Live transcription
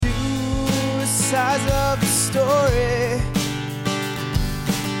sides of the story.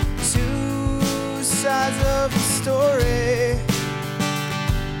 Two sides of the story.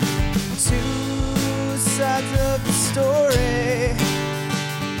 Two sides of the story.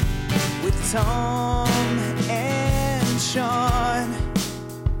 With Tom and Sean.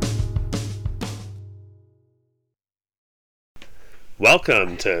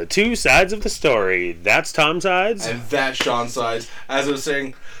 Welcome to Two Sides of the Story. That's Tom's sides. And that's Sean's sides. As I was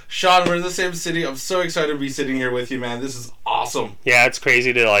saying, Sean, we're in the same city. I'm so excited to be sitting here with you, man. This is awesome. Yeah, it's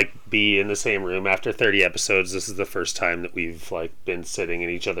crazy to be in the same room after 30 episodes. This is the first time that we've been sitting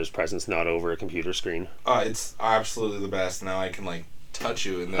in each other's presence, not over a computer screen. It's absolutely the best. Now I can touch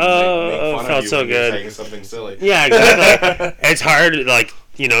you and then make fun felt of you so when good. you're saying something silly. Yeah, exactly. It's hard,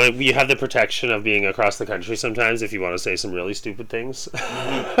 you have the protection of being across the country sometimes if you want to say some really stupid things.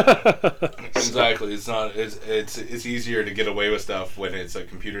 Exactly. It's easier to get away with stuff when it's a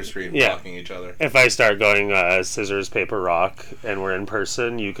computer screen blocking each other. If I start going scissors, paper, rock, and we're in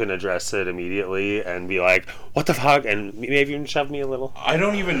person, you can address it immediately and be like, what the fuck? And maybe even shove me a little. I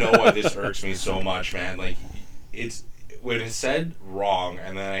don't even know why this irks me so much, man. It's when it's said wrong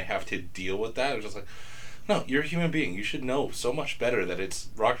and then I have to deal with that, it's just like, no, you're a human being. You should know so much better that it's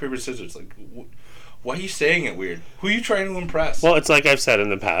rock, paper, scissors. Why are you saying it weird? Who are you trying to impress? Well, it's like I've said in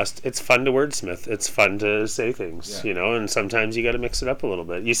the past. It's fun to wordsmith. It's fun to say things, and sometimes you got to mix it up a little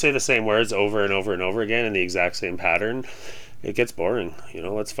bit. You say the same words over and over and over again in the exact same pattern. It gets boring.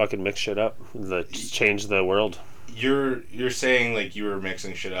 Let's fucking mix shit up. Let's change the world. You're saying you were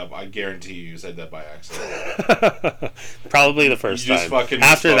mixing shit up. I guarantee you said that by accident. Probably the first time.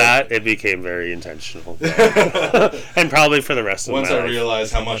 After that, it became very intentional. And probably for the rest of my life. Once I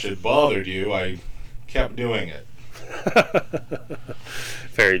realized how much it bothered you, I kept doing it.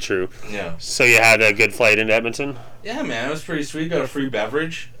 Very true. Yeah. So you had a good flight into Edmonton? Yeah, man. It was pretty sweet. Got a free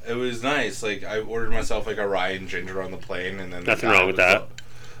beverage. It was nice. I ordered myself a rye and ginger on the plane. And then nothing wrong with that.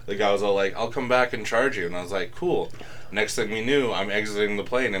 The guy was all like, I'll come back and charge you. And I was like, cool. Next thing we knew, I'm exiting the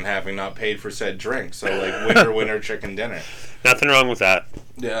plane and having not paid for said drink. So, winner, chicken dinner. Nothing wrong with that.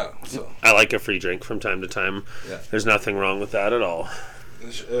 Yeah. So I like a free drink from time to time. Yeah. There's nothing wrong with that at all.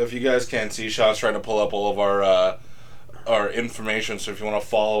 If you guys can't see, Sean's trying to pull up all of our information. So if you want to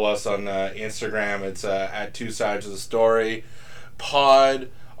follow us on Instagram, it's at Two Sides of the Story Pod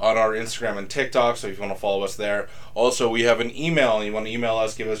on our Instagram and TikTok, so if you want to follow us there. Also, we have an email, and you want to email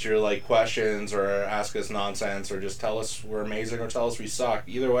us, give us your questions, or ask us nonsense, or just tell us we're amazing, or tell us we suck.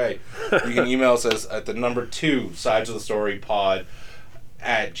 Either way, you can email us at the number 2 sides of the story pod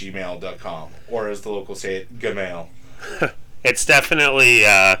at gmail.com, or as the locals say it, Gmail. It's definitely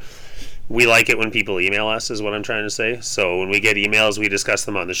we like it when people email us, is what I'm trying to say. So when we get emails, we discuss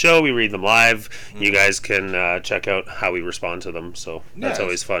them on the show. We read them live. Mm-hmm. You guys can check out how we respond to them. So that's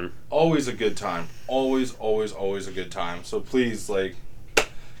always fun. Always a good time. Always, always, always a good time. So please,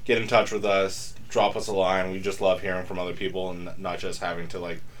 get in touch with us. Drop us a line. We just love hearing from other people and not just having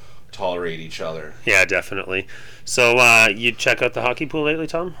to, tolerate each other. Yeah, definitely. So you check out the hockey pool lately,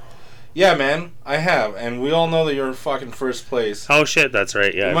 Tom? Yeah, man, I have, and we all know that you're fucking first place. Oh shit, that's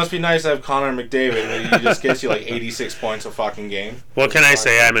right. Yeah. It must be nice to have Connor McDavid, and he just gets you 86 points a fucking game. What can I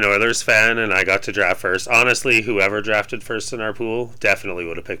say? I'm an Oilers fan, and I got to draft first. Honestly, whoever drafted first in our pool definitely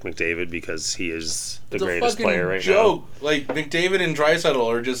would have picked McDavid because he is the greatest player right now. McDavid and Draisaitl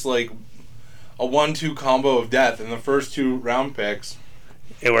are just a 1-2 combo of death in the first 2 round picks.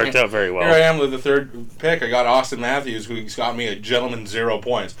 It worked out very well. Here I am with the 3rd pick. I got Austin Matthews, who's got me a gentleman 0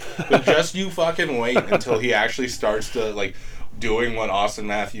 points. But just you fucking wait until he actually starts to, doing what Austin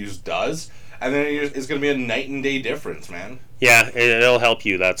Matthews does. And then it's going to be a night and day difference, man. Yeah, it'll help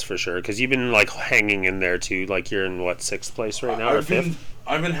you, that's for sure. Because you've been, hanging in there, too. You're in, 6th place right now, or 5th?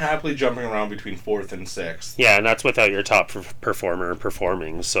 I've been happily jumping around between 4th and 6th. Yeah, and that's without your top performer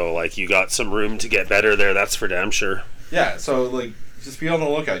performing. So, you got some room to get better there, that's for damn sure. Yeah, so, just be on the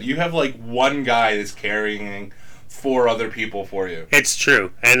lookout. You have, one guy that's carrying 4 other people for you. It's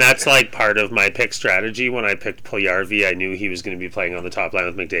true. And that's, part of my pick strategy. When I picked Puljujarvi, I knew he was going to be playing on the top line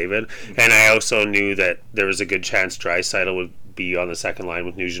with McDavid. Mm-hmm. And I also knew that there was a good chance Draisaitl would be on the second line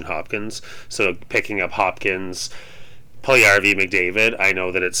with Nugent Hopkins. So picking up Hopkins, Puljujarvi, McDavid, I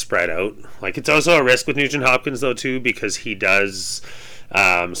know that it's spread out. It's also a risk with Nugent Hopkins, though, too, because he does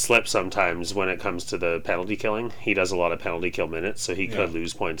slip sometimes when it comes to the penalty killing. He does a lot of penalty kill minutes, so he could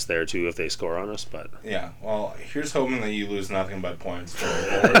lose points there too if they score on us. But yeah, well, here's hoping that you lose nothing but points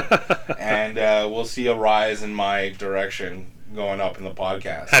going forward, and we'll see a rise in my direction going up in the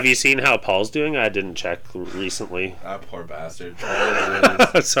podcast. Have you seen how Paul's doing? I didn't check recently. That poor bastard.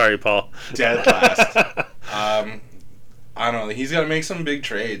 Sorry, Paul. Dead last. I don't know. He's got to make some big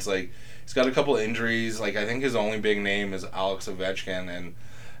trades. he's got a couple injuries. Like, I think his only big name is Alex Ovechkin, and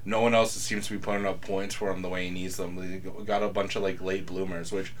no one else seems to be putting up points for him the way he needs them. They got a bunch of, like, late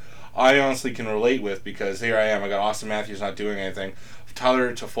bloomers, which I honestly can relate with, because here I am. I got Austin Matthews not doing anything.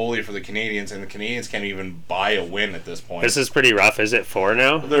 Tyler Toffoli for the Canadians, and the Canadians can't even buy a win at this point. This is pretty rough. Is it 4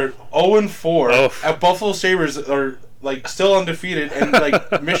 now? They're 0-4. Oh. At Buffalo Sabres are, like, still undefeated, and,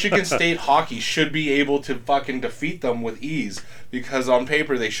 like, Michigan State hockey should be able to fucking defeat them with ease, because on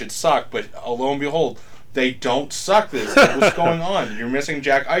paper they should suck, but lo and behold, they don't suck this. What's going on? You're missing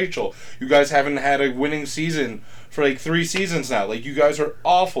Jack Eichel. You guys haven't had a winning season for, like, 3 seasons now. Like, you guys are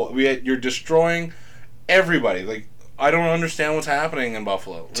awful. You're destroying everybody. Like, I don't understand what's happening in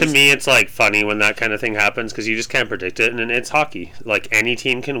Buffalo. To me, it's like funny when that kind of thing happens, because you just can't predict it, and it's hockey. Like, any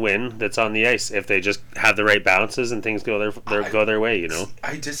team can win that's on the ice if they just have the right bounces and things go their way. You know.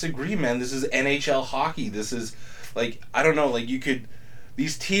 I disagree, man. This is NHL hockey. This is, like, I don't know. Like, you could,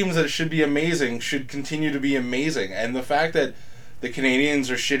 these teams that should be amazing should continue to be amazing, and the fact that the Canadians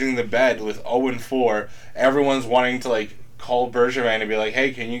are shitting the bed with 0-4, everyone's wanting to, like, call Bergevin and be like,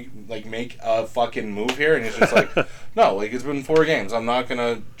 hey, can you, like, make a fucking move here? And it's just like, no, like, it's been 4 games. I'm not going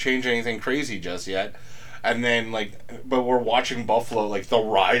to change anything crazy just yet. And then, like, but we're watching Buffalo, like, the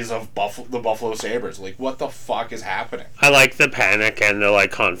rise of the Buffalo Sabres. Like, what the fuck is happening? I like the panic and the,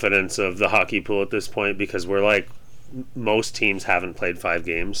 like, confidence of the hockey pool at this point, because we're, like, most teams haven't played 5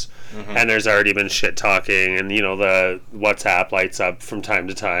 games, and there's already been shit talking, and, you know, the WhatsApp lights up from time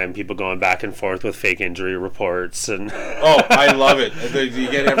to time, people going back and forth with fake injury reports, and oh, I love it. You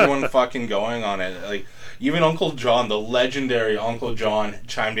get everyone fucking going on it. Like, even Uncle John, the legendary Uncle John,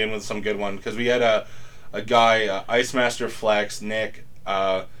 chimed in with some good one, because we had a guy, Ice Master Flex, Nick,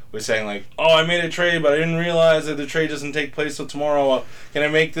 was saying, like, oh, I made a trade, but I didn't realize that the trade doesn't take place till tomorrow. Can I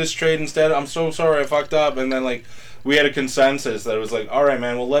make this trade instead? I'm so sorry, I fucked up. And then, like, we had a consensus that it was like, all right,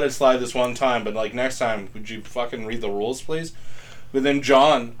 man, we'll let it slide this one time, but, like, next time, would you fucking read the rules, please? But then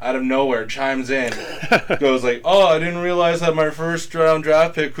John, out of nowhere, chimes in, goes like, oh, I didn't realize that my first round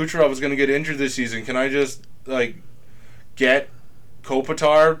draft pick, Kucherov, was going to get injured this season. Can I just, like, get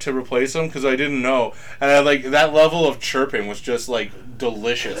Kopitar to replace him? Because I didn't know. And I, like, that level of chirping was just, like,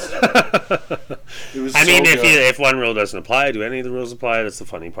 delicious. It was I mean, good. if one rule doesn't apply, do any of the rules apply? That's the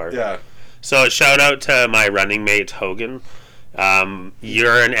funny part. Yeah. So shout out to my running mate Hogan.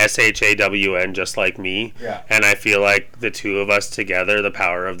 You're an SHAWN just like me, Yeah. and I feel like the two of us together, the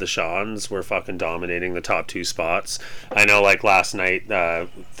power of the Shawns, we're fucking dominating the top 2 spots. I know, like, last night,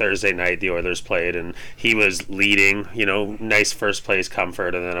 Thursday night, the Oilers played, and he was leading, you know, nice first place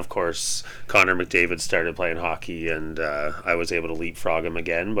comfort, and then, of course, Connor McDavid started playing hockey, and I was able to leapfrog him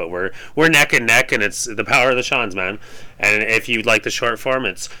again, but we're neck and neck, and it's the power of the Shawns, man. And if you like the short form,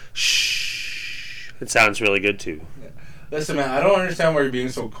 it's shh. It sounds really good, too. Listen, man, I don't understand why you're being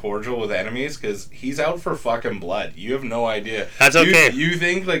so cordial with enemies, because he's out for fucking blood. You have no idea. That's okay. You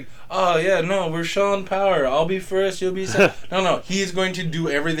think, like, oh, yeah, no, we're Sean Power. I'll be first, you'll be second. No, he's going to do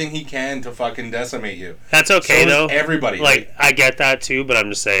everything he can to fucking decimate you. That's okay, so though. Everybody. Like, I get that, too, but I'm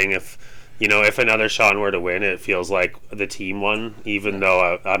just saying if another Sean were to win, it feels like the team won, even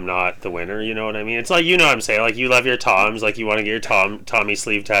though I'm not the winner, you know what I mean? It's like, you know what I'm saying, like, you love your Toms, like, you want to get your Tommy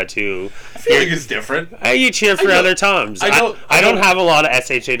sleeve tattoo. I feel like it's different. You cheer for other Toms. I don't have a lot of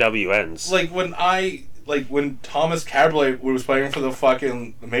SHAWNs. Like, when Thomas Caberlet was playing for the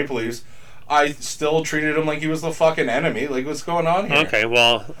fucking Maple Leafs, I still treated him like he was the fucking enemy. Like, what's going on here? Okay,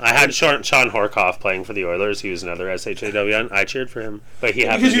 well, I had Sean Horkoff playing for the Oilers. He was another SHAWN. I cheered for him, but he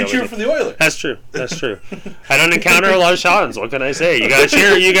because you cheer for the Oilers. That's true. I don't encounter a lot of Seans. What can I say? You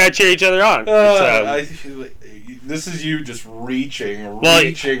gotta cheer each other on. This is you just reaching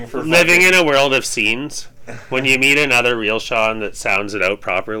for living in a world of scenes. When you meet another real Sean that sounds it out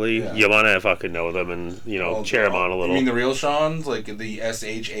properly, you want to fucking know them and, you know, cheer them on a little. You mean the real Seans, like the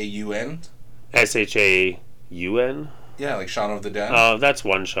SHAUN? SHAUN? Yeah, like Shaun of the Dead. Oh, that's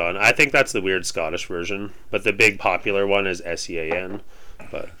one Sean. I think that's the weird Scottish version, but the big popular one is SEAN.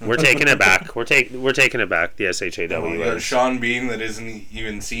 But we're taking it back. We're taking it back. The SHAW. You got Sean Bean that isn't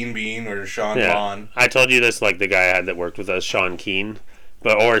even seen Bean, or Sean Vaughn. I told you this, like the guy I had that worked with us, Sean Keane,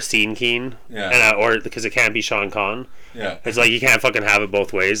 or Seen Keane, and or because it can't be Sean Conn. Yeah, it's like you can't fucking have it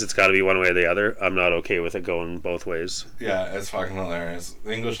both ways. It's got to be one way or the other. I'm not okay with it going both ways. Yeah, it's fucking hilarious.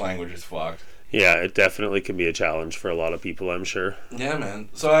 The English language is fucked. Yeah, it definitely can be a challenge for a lot of people, I'm sure. Yeah, man.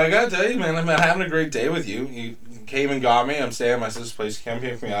 So I gotta tell you, man, I'm having a great day with you. You came and got me. I'm staying at my sister's place. You came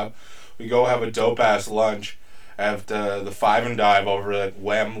pick me up. We go have a dope-ass lunch at the Five and Dive over at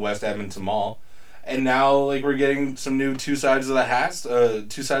West Edmonton Mall. And now, like, we're getting some new two sides of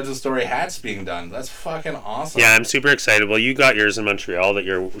the story hats being done. That's fucking awesome. Yeah, I'm super excited. Well, you got yours in Montreal that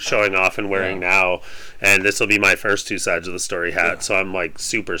you're showing off and wearing now, and this will be my first two sides of the story hat. So I'm like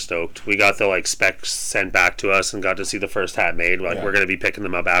super stoked. We got the like specs sent back to us and got to see the first hat made. Like we're gonna be picking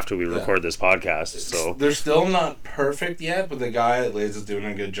them up after we record this podcast. So they're still not perfect yet, but the guy at Liz is doing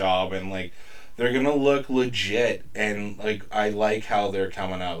a good job, and like, they're gonna look legit, and like, I like how they're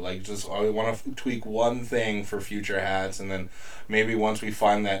coming out. Like, just I want to tweak one thing for future hats, and then maybe once we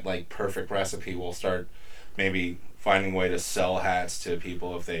find that like perfect recipe, we'll start maybe finding a way to sell hats to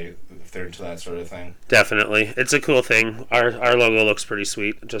people if they're into that sort of thing. Definitely, it's a cool thing. Our logo looks pretty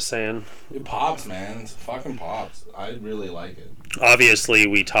sweet. Just saying, it pops, man. It fucking pops. I really like it. Obviously,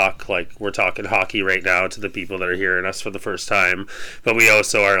 we're talking hockey right now to the people that are hearing us for the first time, but we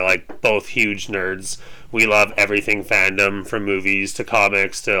also are like both huge nerds. We love everything fandom, from movies to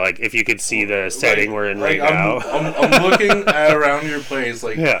comics to like, if you could see the setting we're in right now. I'm looking at around your place,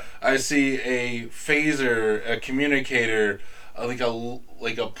 like, I see a phaser, a communicator, like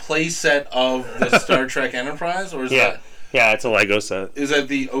a play set of the Star Trek Enterprise, or is that? Yeah, it's a Lego set. Is that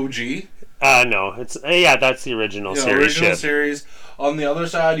the OG? No, it's that's the original series. Original series. On the other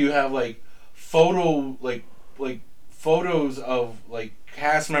side, you have like photos of like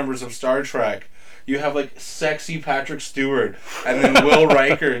cast members of Star Trek. You have like sexy Patrick Stewart, and then Will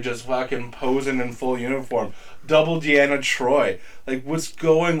Riker just fucking posing in full uniform. Double Deanna Troi. Like, what's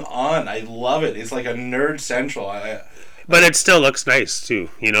going on? I love it. It's like a nerd central. But it still looks nice too.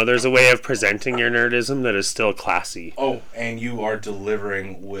 You know, there's a way of presenting your nerdism that is still classy. Oh, and you are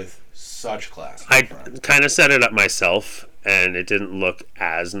delivering with such class. I kind of set it up myself, and it didn't look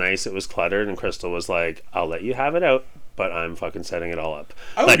as nice. It was cluttered, and Crystal was like, I'll let you have it out, but I'm fucking setting it all up.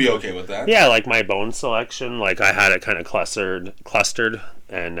 I would be okay with that. Yeah, like my bone selection, like I had it kind of clustered,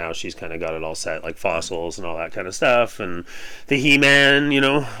 and now she's kind of got it all set, like fossils and all that kind of stuff, and the He-Man, you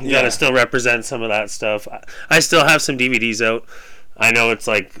know, you gotta still represent some of that stuff. I still have some DVDs out. I know it's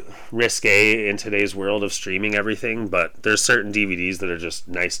like risque in today's world of streaming everything, but there's certain DVDs that are just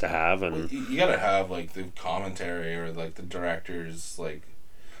nice to have, and you gotta have like the commentary or like the director's like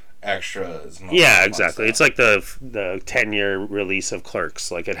extras. And all that exactly. It's like the 10-year release of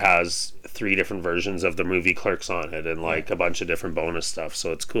Clerks. Like, it has 3 different versions of the movie Clerks on it, and like a bunch of different bonus stuff.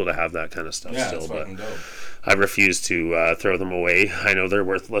 So it's cool to have that kind of stuff still. But dope. I refuse to throw them away. I know they're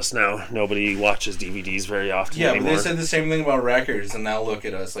worthless now. Nobody watches DVDs very often anymore. But they said the same thing about records, and now look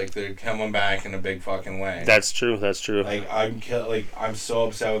at us. Like, they're coming back in a big fucking way. That's true. Like, I'm so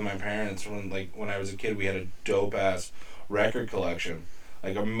upset with my parents when I was a kid. We had a dope ass record collection.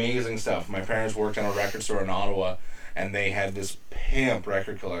 Like, amazing stuff. My parents worked in a record store in Ottawa, and they had this pimp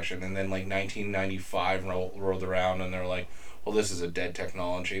record collection. And then, like, 1995 rolled around, and they're like, well, this is a dead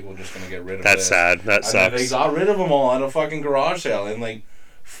technology. We're just going to get rid of That's this. sad. That sucks. And they got rid of them all at a fucking garage sale, and, like,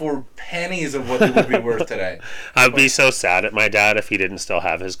 for pennies of what they would be worth today. I'd be so sad at my dad if he didn't still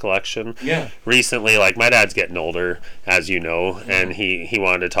have his collection. Yeah. Recently, like, my dad's getting older, as you know, and he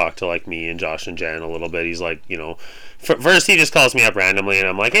wanted to talk to, like, me and Josh and Jen a little bit. He's like, you know, first he just calls me up randomly, and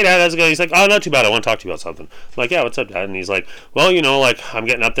I'm like, hey, Dad, how's it going? He's like, oh, not too bad. I want to talk to you about something. I'm like, yeah, what's up, Dad? And he's like, well, you know, like, I'm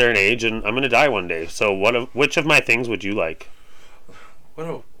getting up there in age, and I'm going to die one day. So which of my things would you like?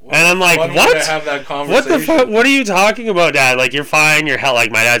 And I'm like, what? Have that what the fuck? What are you talking about, Dad? Like, you're fine. You're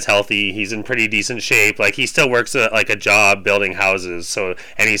like, my dad's healthy. He's in pretty decent shape. Like, he still works at like a job building houses. So,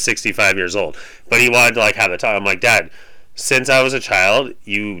 and he's 65 years old. But he wanted to like have the time. I'm like, Dad, since I was a child,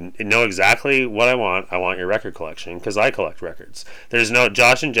 you know exactly what I want. I want your record collection because I collect records. There's no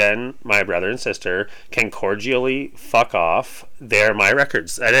Josh and Jen, my brother and sister, can cordially fuck off. They're my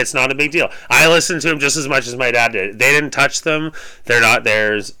records, and it's not a big deal. I listen to them just as much as my dad did. They didn't touch them. They're not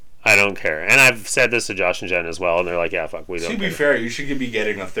theirs. I don't care. And I've said this to Josh and Jen as well, and they're like, yeah, fuck, we don't care. To be fair, you should be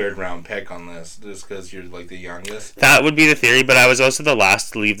getting a 3rd round pick on this, just because you're, like, the youngest. That would be the theory, but I was also the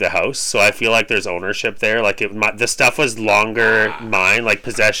last to leave the house, so I feel like there's ownership there. Like, the stuff was longer mine. Like,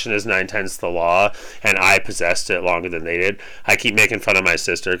 possession is 9/10 the law, and I possessed it longer than they did. I keep making fun of my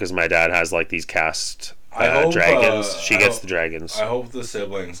sister, because my dad has, like, these cast dragons. She gets the dragons. I hope the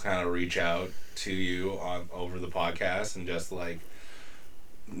siblings kind of reach out to you over the podcast and just, like,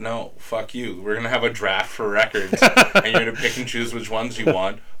 no, fuck you. We're going to have a draft for records, and you're going to pick and choose which ones you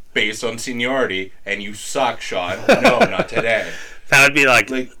want based on seniority, and you suck, Sean. No, not today. That would be like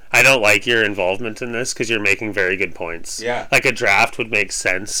I don't like your involvement in this because you're making very good points. Yeah. Like, a draft would make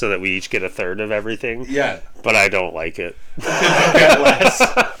sense so that we each get a 1/3 of everything. Yeah. But I don't like it. Get less.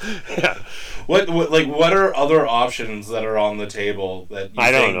 Yeah. What are other options that are on the table that you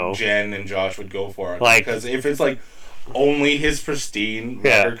I don't think know. Jen and Josh would go for? Like, because if it's like, only his pristine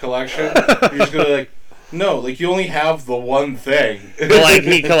Yeah. record collection. You're just gonna be like, no, like you only have the one thing. But like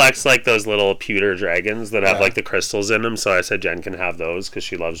he collects like those little pewter dragons that have Yeah. like the crystals in them. So I said Jen can have those because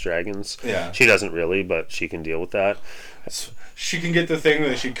she loves dragons. Yeah. She doesn't really, but she can deal with that. She can get the thing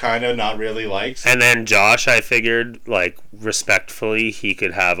that she kind of not really likes. And then Josh, I figured, like, respectfully, he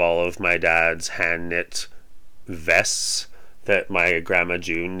could have all of my dad's hand-knit vests that my grandma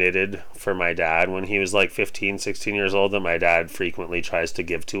June knitted for my dad when he was like 15, 16 years old that my dad frequently tries to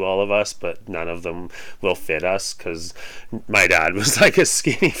give to all of us, but none of them will fit us because my dad was like a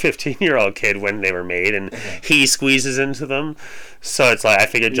skinny 15-year-old kid when they were made, and he squeezes into them. So it's like, I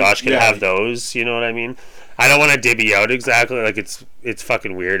figured Josh could Yeah. have those, you know what I mean? I don't want to divvy out exactly, like it's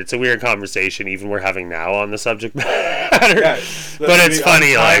fucking weird. It's a weird conversation even we're having now on the subject matter. Yeah, But it's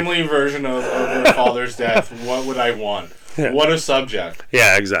funny, like, timely version of her father's death. What would I want? Yeah. What a subject.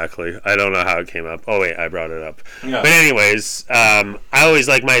 yeah, exactly. I don't know how it came up. Oh wait, I brought it up. Yeah. But anyways, I always,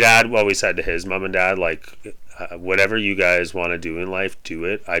 like, my dad always said to his mom and dad, like, whatever you guys want to do in life, do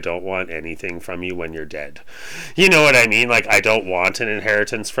it. I don't want anything from you when you're dead. You know what I mean? Like, I don't want an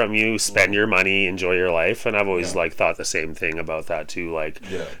inheritance from you. Spend your money, enjoy your life. And I've always like thought the same thing about that too. Like,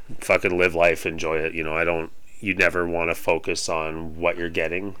 Yeah. fucking live life, enjoy it. You know, I don't. You never want to focus on what you're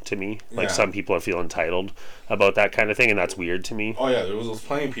getting. To me, like, Yeah. some people feel entitled about that kind of thing, and that's weird to me. Oh yeah, there was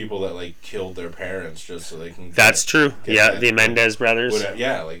plenty of people that like killed their parents just so they can. That's true. get Yeah, that- the Mendez brothers. Whatever,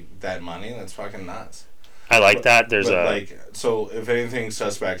 yeah, like that money. That's fucking nuts. I like that. There's But a like, so if anything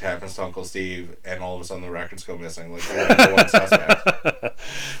suspect happens to Uncle Steve, and all of a sudden the records go missing, like you're the one suspect.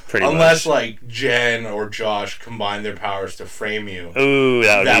 pretty Unless much. like Jen or Josh combine their powers to frame you. Ooh,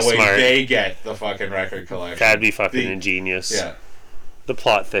 that would That be way smart. they get the fucking record collection. That'd be fucking The- ingenious. Yeah. The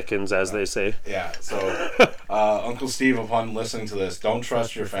plot thickens, as they say. Yeah, so Uncle Steve, upon listening to this, don't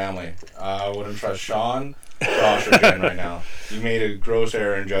trust your family. I wouldn't trust Sean, Josh, or Jen right now. You made a gross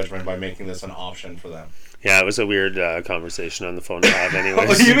error in judgment by making this an option for them. Yeah, it was a weird conversation on the phone to have, Oh,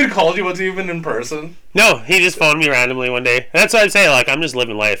 anyways. he even called you? Wasn't even in person? No, he just phoned me randomly one day. And that's what I'm saying. Like, I'm just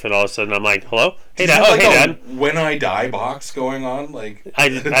living life, and all of a sudden I'm like, hello? Hey, Did you Dad. have, Oh, like, hey, a Dad. When I Die box going on? Like,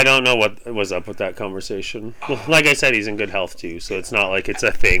 I don't know what was up with that conversation. Like I said, he's in good health, too, so it's not like it's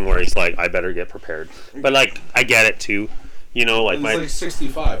a thing where he's like, I better get prepared. But, like, I get it, too. You know, like, he's my... like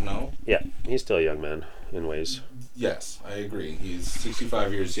 65, no? Yeah, he's still a young man, in ways. Yes, I agree. He's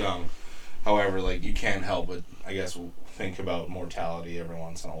 65 years young. However, like, you can't help but, I guess, think about mortality every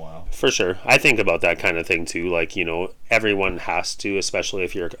once in a while. For sure. I think about that kind of thing too. Like, you know, everyone has to, especially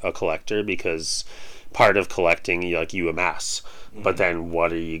if you're a collector, because part of collecting, you amass. But then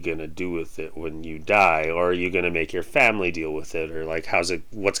what are you going to do with it when you die? Or are you going to make your family deal with it? Or, like,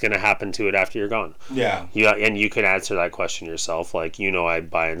 what's going to happen to it after you're gone? Yeah. And you can answer that question yourself. Like, you know, I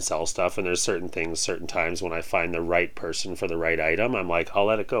buy and sell stuff, and there's certain things, certain times when I find the right person for the right item, I'm like, I'll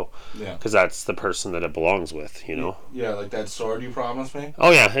let it go. Yeah. Because that's the person that it belongs with, you know? Yeah, like that sword you promised me?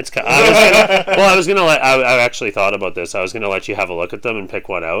 Oh yeah, I actually thought about this. I was gonna let you have a look at them and pick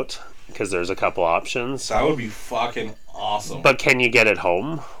one out because there's a couple options. That would be fucking awesome. But can you get it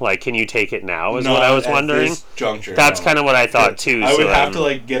home? Like, can you take it now? Is what I was at wondering. this juncture, That's no. kind of what I thought too. I would so have then- to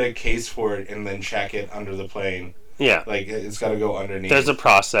like get a case for it and then check it under the plane. Yeah, Like it's got to go underneath. there's a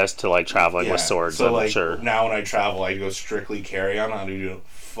process to like traveling Yeah. with swords. So I'm like sure. now when I travel, I go strictly carry on. I do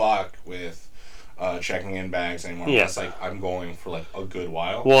fuck with checking in bags anymore. Yeah. Unless like I'm going for like a good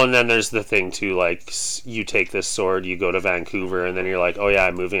while. Well, and then there's the thing too, like, you take this sword, you go to Vancouver, and then you're like, oh yeah,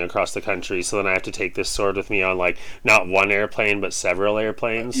 I'm moving across the country, so then I have to take this sword with me on, like, not one airplane, but several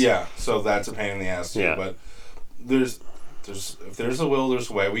airplanes. Yeah, so that's a pain in the ass too. Yeah. But there's if there's a will, there's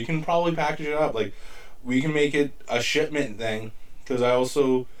a way. We can probably package it up. Like we can make it a shipment thing because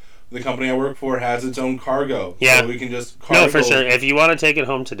the company I work for has its own cargo. Yeah. So we can just cargo. No, for sure. If you want to take it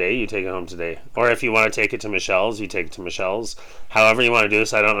home today, you take it home today. Or if you want to take it to Michelle's, you take it to Michelle's. However you want to do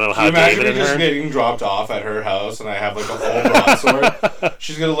this, I don't know Can how you imagine David me and just her... getting dropped off at her house and I have like a full broadsword?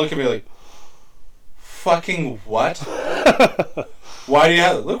 She's gonna look at me like, fucking what? Why do you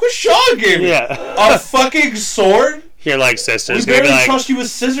have it? Look what Sean gave me! Yeah. A fucking sword? You're like We sisters. Gonna be barely like, trust you with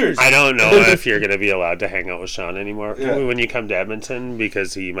scissors. I don't know if you're going to be allowed to hang out with Sean anymore Yeah. when you come to Edmonton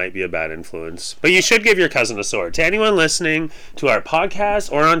because he might be a bad influence. But you should give your cousin a sword. To anyone listening to our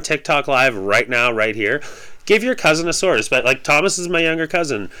podcast or on TikTok Live right now, right here, give your cousin a sword. But like Thomas is my younger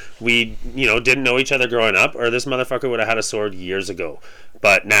cousin. We, didn't know each other growing up, or this motherfucker would have had a sword years ago.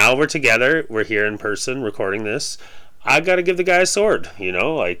 But now we're together. We're here in person recording this. I gotta give the guy a sword,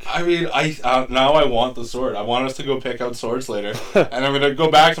 like... I mean, now I want the sword. I want us to go pick out swords later. And I'm gonna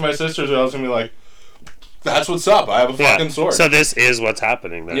go back to my sister's house and be like, that's what's up. I have a fucking sword. So this is what's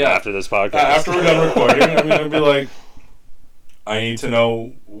happening then Yeah. after this podcast. After we're done recording, I'm gonna be like, I need to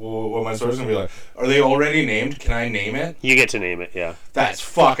know what my sword's gonna be like. Are they already named? Can I name it? You get to name it, yeah. That's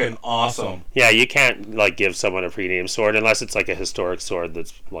fucking awesome. Yeah, you can't like give someone a pre-named sword unless it's like a historic sword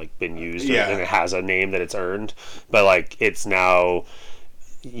that's like been used and it has a name that it's earned. But like it's now,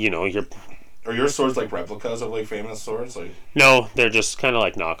 you're. Are your swords like replicas of like famous swords? Like No, they're just kind of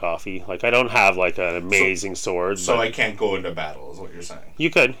like knockoffy. Like I don't have like an amazing sword. So I can't go into battle, is what you're saying.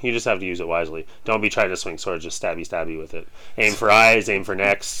 You could. You just have to use it wisely. Don't be trying to swing swords. Just stabby with it. Aim for eyes. Aim for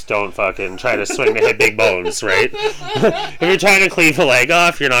necks. Don't fucking try to swing to hit big bones, right? If you're trying to cleave a leg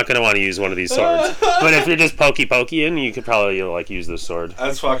off, you're not going to want to use one of these swords. But if you're just pokey-in, you could probably use this sword.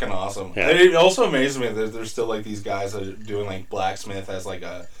 That's fucking awesome. Yeah. And it also amazes me that there's still like these guys that are doing like blacksmith as like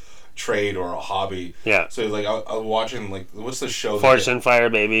a trade or a hobby. Yeah. So like I'm watching like what's the show? Fortune Fire,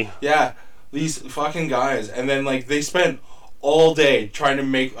 baby. Yeah, these fucking guys, and then like they spent all day trying to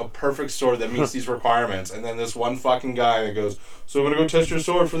make a perfect sword that meets these requirements, and then this one fucking guy that goes, "So I'm gonna go test your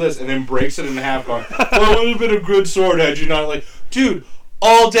sword for this," and then breaks it in half. Going, "Well, it would have been a good sword had you not like, dude.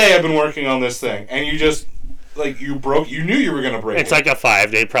 All day I've been working on this thing, and you just." Like you knew you were gonna break it. It's like a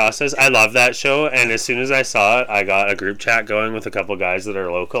 5-day process. I love that show, and as soon as I saw it, I got a group chat going with a couple guys that are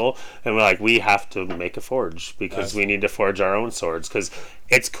local, and we're like, we have to make a forge because we need to forge our own swords. Because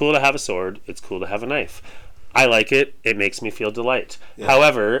it's cool to have a sword, it's cool to have a knife. I like it. It makes me feel delight. Yeah.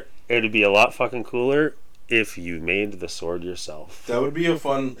 However, it'd be a lot fucking cooler if you made the sword yourself. That would be a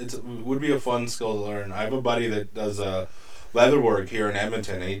fun. Would be a fun skill to learn. I have a buddy that does leather work here in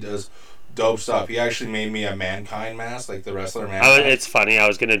Edmonton, and he does dope stuff. He actually made me a Mankind mask, like the wrestler Mankind. It's funny. I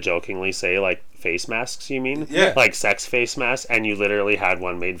was gonna jokingly say like face masks. You mean? Yeah. Like sex face masks, and you literally had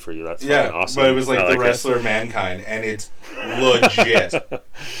one made for you. That's fucking awesome. But it was like the wrestler Mankind, and it's legit.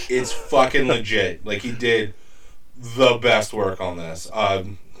 It's fucking legit. Like he did the best work on this. I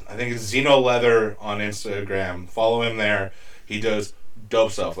think it's Xeno Leather on Instagram. Follow him there. He does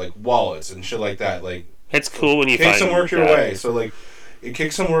dope stuff like wallets and shit like that. Like it's cool when you kick some work your way. So like. It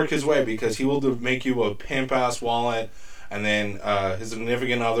kicks some work his way because he will make you a pimp-ass wallet, and then his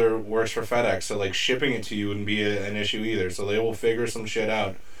significant other works for FedEx, so like shipping it to you wouldn't be an issue either. So they will figure some shit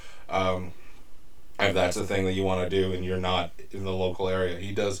out if that's the thing that you want to do and you're not in the local area.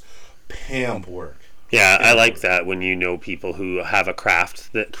 He does pimp work. Yeah, I like that when you know people who have a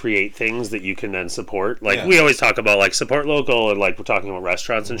craft that create things that you can then support. Like, we always talk about, like, support local, and, like, we're talking about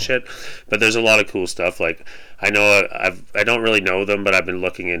restaurants and shit, but there's a lot of cool stuff. Like, I know I don't really know them, but I've been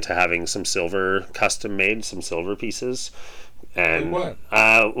looking into having some silver custom made, some silver pieces. And like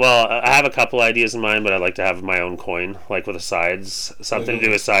what? Well, I have a couple ideas in mind, but I'd like to have my own coin, like with the sides, something to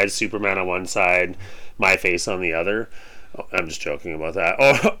do with sides, Superman on one side, my face on the other. I'm just joking about that.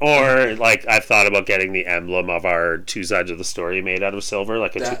 Or like I've thought about getting the emblem of our Two Sides of the Story made out of silver,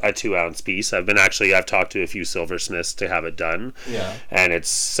 like a 2-ounce piece. I've talked to a few silversmiths to have it done. Yeah. And it's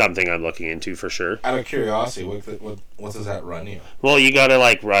something I'm looking into for sure. Out of curiosity, what does that run you? Well, you gotta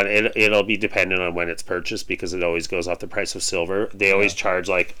like run it. It'll be dependent on when it's purchased because it always goes off the price of silver. They always charge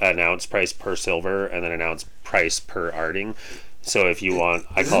like an ounce price per silver and then an ounce price per arding. So if you want,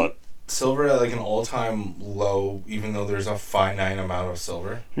 I call it. Silver at like an all-time low, even though there's a finite amount of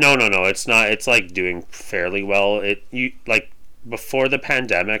silver? No, it's not. It's like doing fairly well. Before the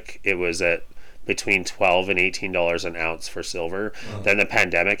pandemic, it was at between $12 and $18 an ounce for silver. Then the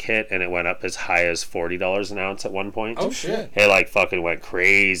pandemic hit and it went up as high as $40 an ounce at one point. Oh shit. It like fucking went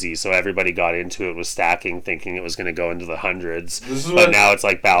crazy. So everybody got into it, was stacking, thinking it was going to go into the hundreds. But now it's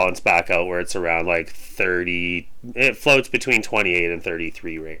like balanced back out where it's around like 30. It floats between 28 and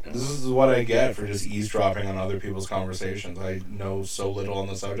 33 right now. This is what I get for just eavesdropping on other people's conversations. I know so little on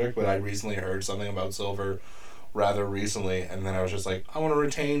the subject, but I recently heard something about silver rather recently, and then I was just like, I want to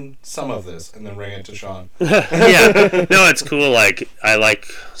retain some of this, and then bring it to Sean. Yeah, no, it's cool. Like, I like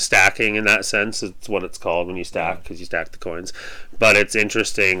stacking in that sense. It's what it's called when you stack, because you stack the coins. But it's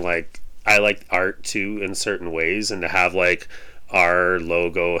interesting, like, I like art, too, in certain ways, and to have, like, our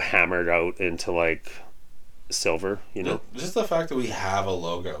logo hammered out into, like, silver, you know? Just the fact that we have a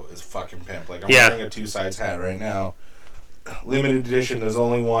logo is fucking pimp. Like, I'm wearing a Two Sides hat right now. Limited edition, there's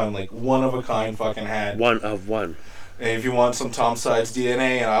only one, like, one of a kind fucking hat. One of one. And if you want some Tom Sides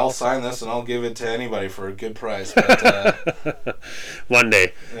DNA, and I'll sign this and I'll give it to anybody for a good price. But, one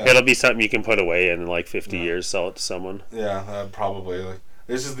day. Yeah. It'll be something you can put away and in like 50 years, sell it to someone. Yeah, probably. Like,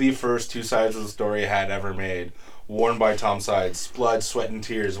 this is the first Two Sides of the Story hat ever made. Worn by Tom Sides. Blood, sweat, and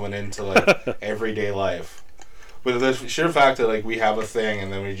tears went into, like, everyday life. But the sheer fact that, like, we have a thing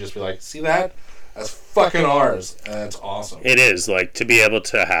and then we just be like, see that? as fucking ours, and it's awesome. It is, like, to be able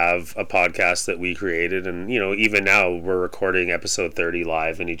to have a podcast that we created, and, you know, even now we're recording episode 30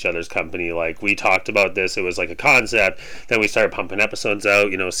 live in each other's company. Like, we talked about this, it was like a concept, then we started pumping episodes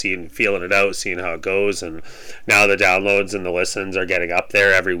out, you know, feeling it out, seeing how it goes, and now the downloads and the listens are getting up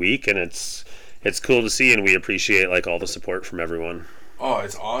there every week, and it's cool to see, and we appreciate, like, all the support from everyone. Oh,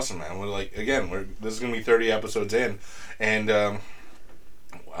 it's awesome, man. We're like, again, this is going to be 30 episodes in, and,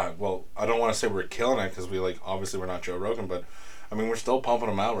 well, I don't want to say we're killing it because obviously we're not Joe Rogan, but I mean, we're still pumping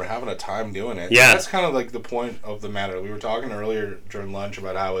them out. We're having a time doing it. Yeah. And that's kind of like the point of the matter. We were talking earlier during lunch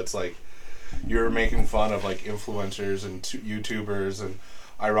about how it's like you're making fun of like influencers and YouTubers and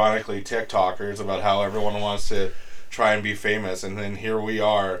ironically TikTokers about how everyone wants to try and be famous. And then here we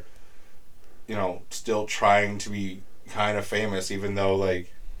are, you know, still trying to be kind of famous, even though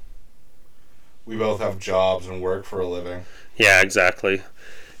like we both have jobs and work for a living. Yeah, exactly.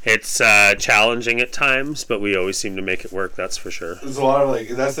 It's challenging at times, but we always seem to make it work, that's for sure. There's a lot of, like,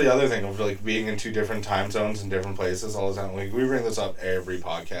 that's the other thing of, like, being in 2 different time zones in different places all the time. Like, we bring this up every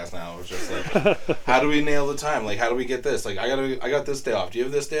podcast now. It's just, like, how do we nail the time? Like, how do we get this? Like, I got this day off. Do you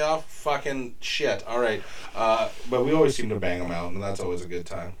have this day off? Fucking shit. All right. But we always seem to bang them out, and that's always a good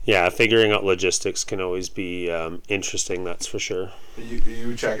time. Yeah, figuring out logistics can always be interesting, that's for sure.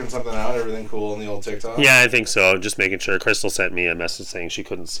 You checking something out? Everything cool on the old TikTok? Yeah, I think so. Just making sure. Crystal sent me a message saying she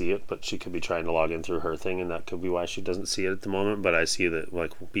couldn't see it, but she could be trying to log in through her thing, and that could be why she doesn't see it at the moment. But I see that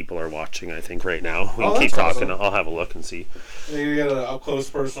like people are watching, I think, right now. We can keep talking. Awesome. I'll have a look and see. You get an up-close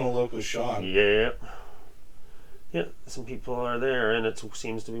personal look with Sean. Yeah. Yeah, some people are there, and it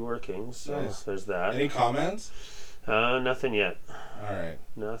seems to be working, so nice. There's that. Any comments? Nothing yet. Alright.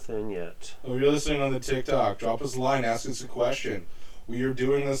 Nothing yet. If you're listening on the TikTok, drop us a line, ask us a question. We are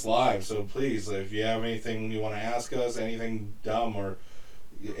doing this live, so please, if you have anything you want to ask us, anything dumb or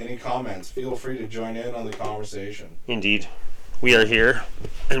any comments, feel free to join in on the conversation. Indeed. We are here,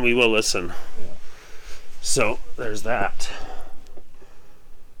 and we will listen. Yeah. So, there's that.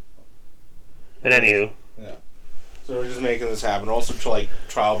 But anywho. Yeah. So we're just making this happen. Also, to like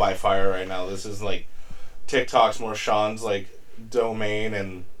trial by fire right now. This is like TikTok's more Sean's like domain,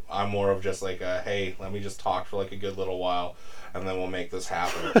 and I'm more of just like hey, let me just talk for like a good little while, and then we'll make this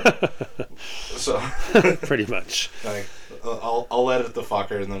happen. So pretty much. Like I'll edit the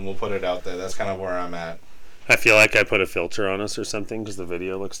fucker, and then we'll put it out there. That's kind of where I'm at. I feel like I put a filter on us or something because the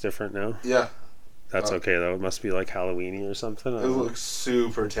video looks different now. Yeah. That's okay though. It must be like Halloween-y or something. It looks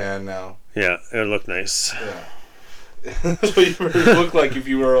super tan now. Yeah, it looked nice. Yeah. That's what you would look like if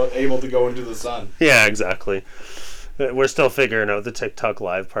you were able to go into the sun. Yeah, exactly. We're still figuring out the TikTok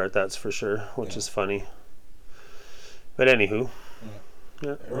live part, that's for sure, which is funny. But anywho.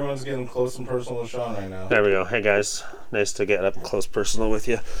 Yeah. Everyone's getting close and personal with Sean right now. There we go. Hey guys, nice to get up and close personal with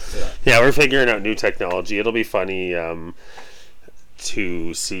you. Yeah, we're figuring out new technology. It'll be funny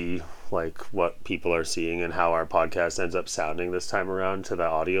to see like what people are seeing and how our podcast ends up sounding this time around to the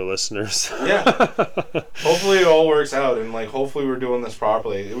audio listeners. Yeah. Hopefully it all works out, and like hopefully we're doing this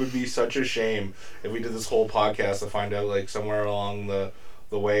properly. It would be such a shame if we did this whole podcast to find out like somewhere along the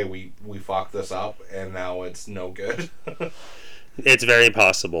way we fucked this up and now it's no good. It's very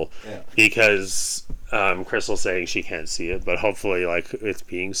possible. Yeah. Because Crystal's saying she can't see it, but hopefully like it's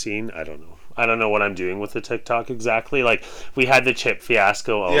being seen. I don't know. I don't know what I'm doing with the TikTok exactly. Like, we had the chip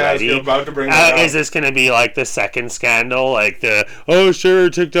fiasco already. Yeah, I was about to bring that up. Is this going to be, like, the second scandal? Like, oh, sure,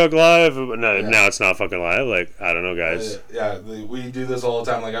 TikTok live. No, now it's not fucking live. Like, I don't know, guys. We do this all the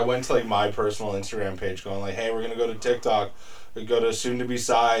time. Like, I went to, like, my personal Instagram page going, like, hey, we're going to go to TikTok. We go to Soon to Be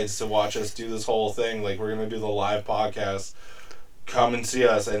Sides to watch us do this whole thing. Like, we're going to do the live podcast. Come and see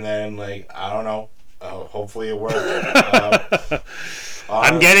us. And then, like, I don't know. Hopefully it worked.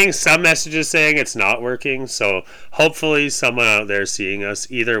 I'm getting some messages saying it's not working, so hopefully someone out there seeing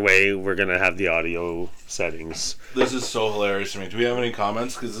us. Either way, we're going to have the audio settings. This is so hilarious to me. Do we have any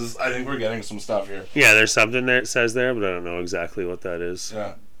comments? Because I think we're getting some stuff here. Yeah, there's something that it says there, but I don't know exactly what that is.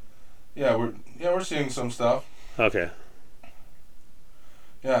 Yeah, we're seeing some stuff. Okay.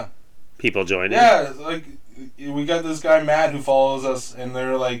 Yeah. People joining? Yeah, like, we got this guy, Matt, who follows us, and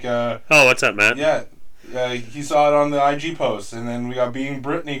they're like... oh, what's up, Matt? Yeah. He saw it on the IG post, and then we got Being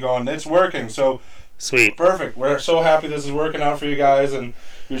Brittany going, it's working, so sweet. Perfect. We're so happy this is working out for you guys, and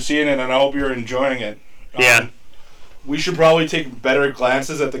you're seeing it, and I hope you're enjoying it. Yeah. We should probably take better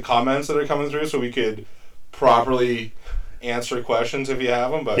glances at the comments that are coming through so we could properly answer questions if you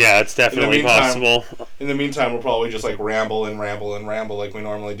have them. But yeah, it's definitely possible. In the meantime, we'll probably just like ramble like we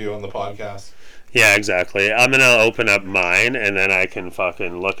normally do on the podcast. Yeah, exactly. I'm gonna open up mine, and then I can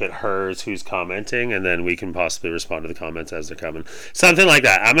fucking look at hers, who's commenting, and then we can possibly respond to the comments as they're coming. Something like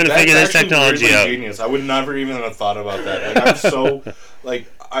that. I'm gonna figure this technology out. Genius. I would never even have thought about that. Like, I'm so I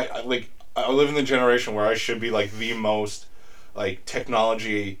live in the generation where I should be like the most like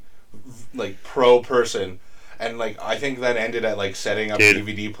technology like pro person. And, like, I think that ended at, like, setting up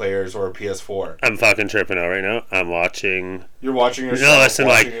DVD players or a PS4. I'm fucking tripping out right now. I'm watching... You're watching yourself? No, listen,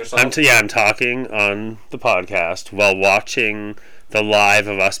 like, I'm talking on the podcast while watching the live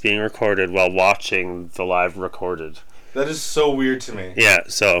of us being recorded while watching the live recorded. That is so weird to me. Yeah,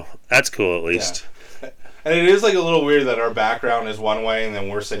 so that's cool at least. Yeah. And it is, like, a little weird that our background is one way and then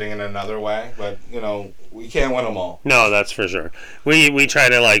we're sitting in another way. But, you know, we can't win them all. No, that's for sure. We try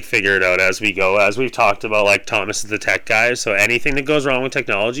to, like, figure it out as we go. As we've talked about, like, Thomas is the tech guy. So anything that goes wrong with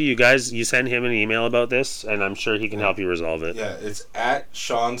technology, you send him an email about this, and I'm sure he can help you resolve it. Yeah, it's at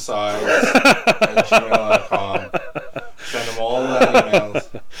SeanSides@gmail.com. Send him all the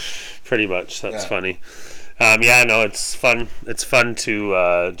emails. Pretty much. That's funny. No, it's fun. It's fun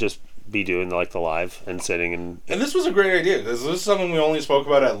to just be doing like the live and sitting and this was a great idea because this is something we only spoke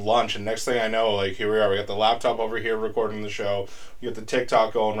about at lunch, and next thing I know, like, here we are, we got the laptop over here recording the show, we got the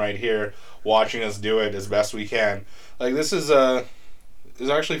TikTok going right here watching us do it as best we can. Like, this is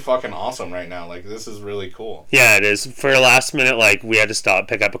actually fucking awesome right now. Like, this is really cool. Yeah, it is. For a last minute, like, we had to stop,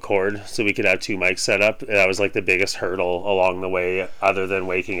 pick up a cord so we could have 2 mics set up. That was like the biggest hurdle along the way, other than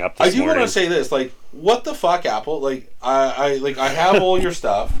waking up this morning. I do want to say this, like, what the fuck, Apple? Like, I have all your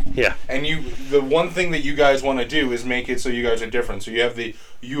stuff. Yeah. And the one thing that you guys want to do is make it so you guys are different. So you have the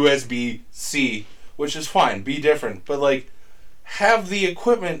USB-C, which is fine, be different, but, like, have the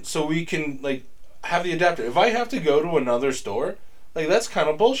equipment so we can, like, have the adapter. If I have to go to another store, like, that's kind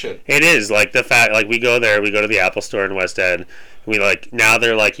of bullshit. It is. Like, the fact, like, we go there, we go to the Apple store in West End. We, like, now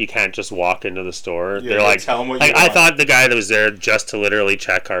they're like, you can't just walk into the store. Yeah, they're like, tell them what like, you want. I thought the guy that was there just to literally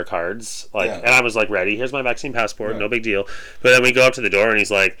check our cards. Like, Yeah. and I was like, ready. Here's my vaccine passport. No big deal. But then we go up to the door and he's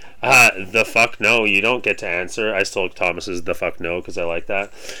like, the fuck no, you don't get to answer. I stole Thomas's the fuck no because I like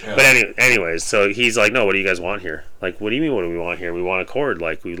that. Yeah. But anyways, so he's like, no, what do you guys want here? Like, what do you mean, what do we want here? We want a cord.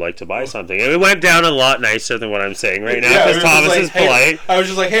 Like, we'd like to buy something. And it went down a lot nicer than what I'm saying right now because Thomas like, is polite. I was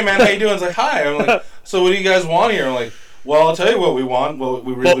just like, hey, man, how you doing? It's like, hi. I'm like, so what do you guys want here? I'm like, well, I'll tell you what we want. What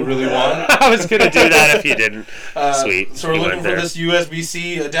we really want. I was going to do that if you didn't. Sweet. So we're looking for this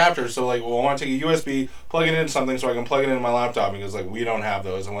USB-C adapter. So, like, well, I want to take a USB, plug it into something so I can plug it into my laptop because, like, we don't have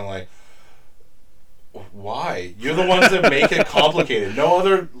those. And we're like, why? You're the ones that make it complicated. No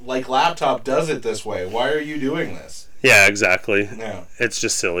other, like, laptop does it this way. Why are you doing this? Yeah, exactly. Yeah. It's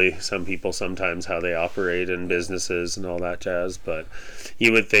just silly. Some people sometimes how they operate in businesses and all that jazz, but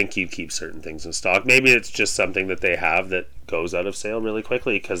you would think you keep certain things in stock. Maybe it's just something that they have that goes out of sale really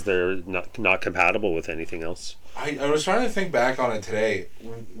quickly because they're not compatible with anything else. I was trying to think back on it today.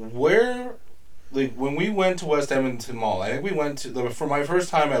 Where, like, when we went to West Edmonton Mall, I think we went to, for my first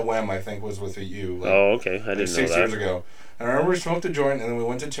time at WEM, I think was with you. Like, oh, okay. I didn't know 6 that. years ago. And I remember we smoked a joint, and then we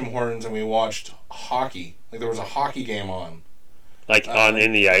went to Tim Hortons and we watched hockey. Like, there was a hockey game on. Like,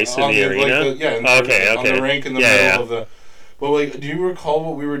 in the ice in the arena? Like on the rink in the middle of the... But, like, do you recall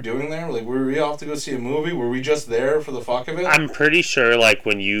what we were doing there? Like, were we off to go see a movie? Were we just there for the fuck of it? I'm pretty sure, like,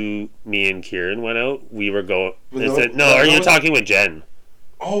 when me and Kieran went out, we were going... Are you talking with Jen?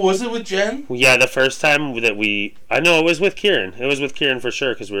 Oh, was it with Jen? Yeah, the first time that I know it was with Kieran. It was with Kieran for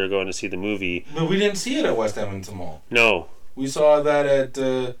sure because we were going to see the movie. But we didn't see it at West Edmonton Mall. No. We saw that at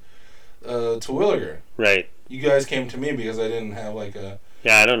Terwilliger. Right. You guys came to me because I didn't have, like, a...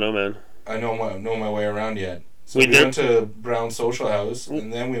 Yeah, I don't know, man. I know my way around yet. So we went to Brown Social House,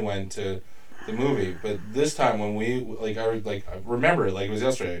 and then we went to the movie. But this time when we, I remember it like it was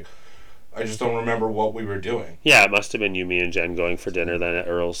yesterday. I just don't remember what we were doing. Yeah, it must have been you, me, and Jen going for dinner then at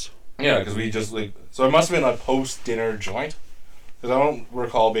Earl's. Yeah, because we just, like... So it must have been a post-dinner joint. Because I don't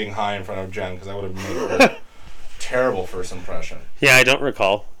recall being high in front of Jen, because I would have made a terrible first impression. Yeah, I don't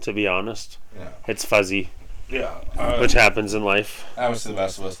recall, to be honest. Yeah. It's fuzzy. Yeah. Which happens in life. Happens to the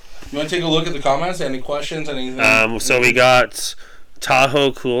best of us. You want to take a look at the comments? Any questions? Anything? So we got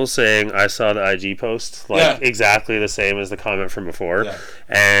Tahoe Cool saying, I saw the IG post. Exactly the same as the comment from before. Yeah.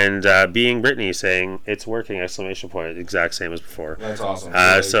 And Being Brittany saying, it's working, ! Exact same as before. That's awesome.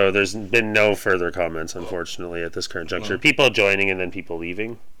 So there's been no further comments, unfortunately, at this current juncture. People joining and then people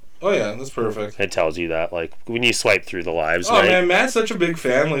leaving. Oh, yeah, that's perfect. It tells you that, like, when you swipe through the lives, oh, right? Man, Matt's such a big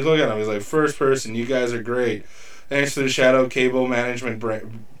fan. Like, look at him. He's like, first person, you guys are great. Thanks to the Shadow Cable Management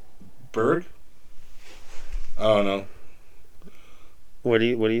Berg? I don't know. What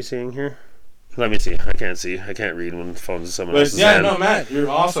are you seeing here? Let me see. I can't see. I can't read when the phone's in someone But else's yeah, hand. no, Matt, you're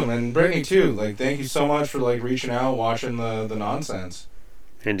awesome, and Brittany too. Like, thank you so much for like reaching out, watching the nonsense.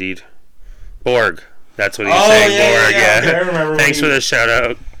 Indeed. Borg. That's what he's Oh, saying. yeah, Borg, yeah, okay, I remember Thanks when for you- the shout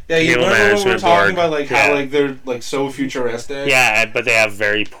out. Yeah, you Cable remember when we were management talking Borg. about like how Yeah. like they're like so futuristic? Yeah, but they have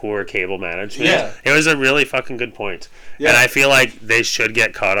very poor cable management. Yeah. It was a really fucking good point. Yeah. And I feel like they should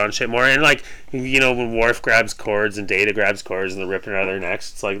get caught on shit more. And like, you know, when Worf grabs cords and Data grabs cords and they're ripping out of their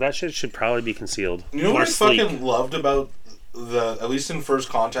necks, it's like that shit should probably be concealed. You know More what I sleek. fucking loved about at least in First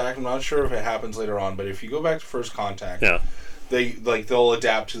Contact, I'm not sure if it happens later on, but if you go back to First Contact, Yeah. they'll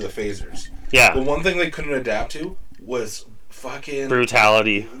adapt to the phasers. Yeah. The one thing they couldn't adapt to was fucking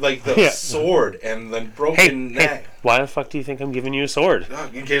Brutality. like the Yeah. sword and the Hey, broken hey, neck. why the fuck do you think I'm giving you a sword?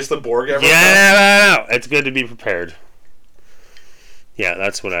 In case the Borg ever Yeah, no. It's good to be prepared. Yeah,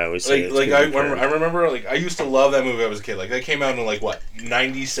 that's what I always say. It's like good I to be prepared. remember like I used to love that movie when I was a kid. Like that came out in like what,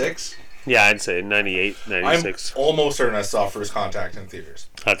 96? Yeah, I'd say 98, I'm 96. almost certain I saw First Contact in theaters.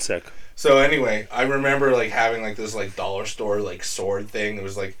 That's sick. So anyway, I remember like having like this like dollar store like sword thing. It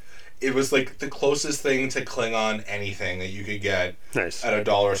was like the closest thing to Klingon anything that you could get Nice. at a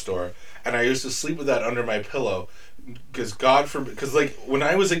dollar store, and I used to sleep with that under my pillow because because like when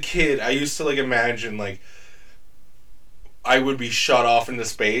I was a kid, I used to like imagine like I would be shot off into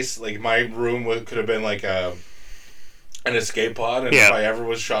space. Like my room could have been like an escape pod, and Yeah. if I ever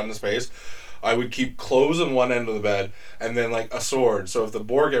was shot into space, I would keep clothes on one end of the bed and then like a sword. So if the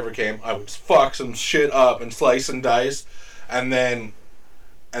Borg ever came, I would fuck some shit up and slice and dice, and then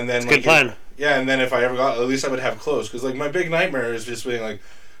It's a like, good plan. yeah, and then if I ever got, at least I would have clothes. Because, like, my big nightmare is just being, like,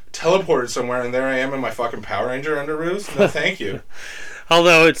 teleported somewhere, and there I am in my fucking Power Ranger underoos. No, thank you.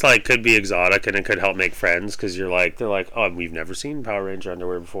 Although it's like could be exotic and it could help make friends because they're like, oh, we've never seen Power Ranger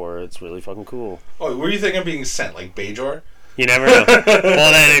underwear before. It's really fucking cool. Oh, where do you think I'm being sent? Like, Bajor? You never know.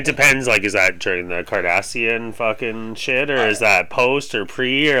 Well, then it depends. Like, is that during the Cardassian fucking shit, or is that post or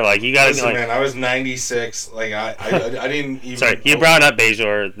pre, or like you gotta Listen, like. man, I was 96. Like, I didn't even... Sorry, you brought up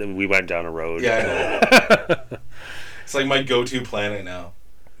Bajor. Then we went down a road. Yeah, I know. It's like my go-to planet now.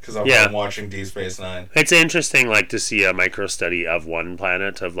 Because I'm Yeah. watching Deep Space Nine. It's interesting, like, to see a micro study of one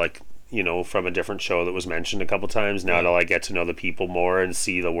planet of like, you know, from a different show that was mentioned a couple times. Now to like get to know the people more and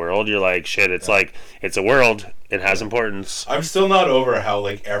see the world, you're like, shit. It's like it's a world. It has importance. I'm still not over how,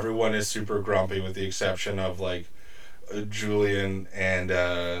 like, everyone is super grumpy with the exception of, like, Julian and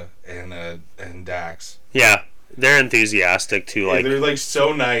Dax. Yeah, they're enthusiastic too. Like, They're like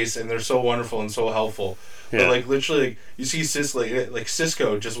so nice and they're so wonderful and so helpful. Yeah. But like literally, like, you see like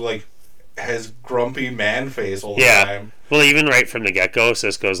Cisco just like has grumpy man face all the yeah. time. Well, even right from the get go,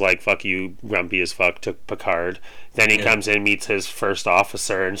 Cisco's like, "Fuck you, grumpy as fuck" to Picard. Then he comes in, meets his first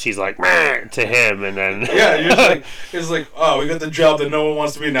officer, and she's like, "Meh," to him, and then Yeah, you're just like it's like, oh, we got the job that no one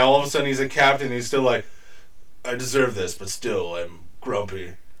wants to be. Now all of a sudden he's a captain. And he's still like, I deserve this, but still I'm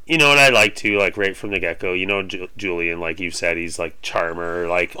grumpy. You know what I like too, like right from the get go. You know, Julian, like you said, he's like charmer,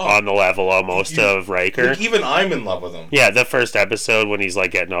 like on the level almost of Riker. Like, even I'm in love with him. Yeah, the first episode when he's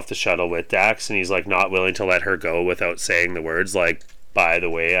like getting off the shuttle with Dax, and he's like not willing to let her go without saying the words like, "By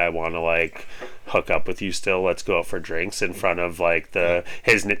the way, I want to like hook up with you still. Let's go out for drinks," in front of like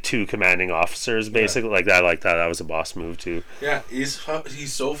his two commanding officers, basically. Like that, that was a boss move too. Yeah, he's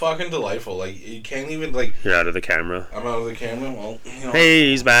so fucking delightful. Like you can't even like. You're out of the camera. I'm out of the camera. Well, you know.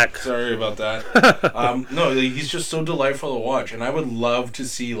 Hey, he's back. Sorry about that. No, he's just so delightful to watch, and I would love to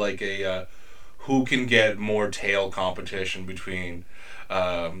see like a who can get more tail competition between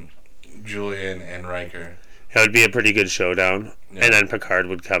Julian and Riker. It would be a pretty good showdown, and then Picard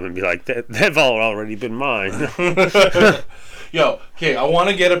would come and be like, "They've all already been mine." Yo, okay, I want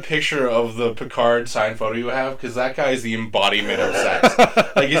to get a picture of the Picard signed photo you have, because that guy is the embodiment of sex.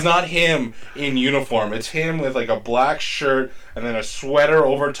 Like, it's not him in uniform. It's him with, like, a black shirt and then a sweater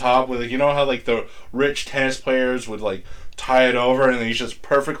over top with, like, you know how, like, the rich tennis players would, like, tie it over, and then he's just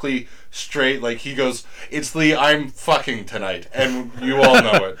perfectly straight. Like, he goes, it's the I'm fucking tonight, and you all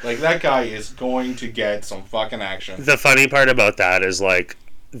know it. Like, that guy is going to get some fucking action. The funny part about that is, like,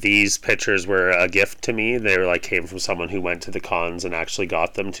 these pictures were a gift to me. They were like came from someone who went to the cons and actually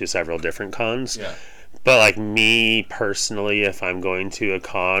got them to several different cons. Yeah. But like me personally, if I'm going to a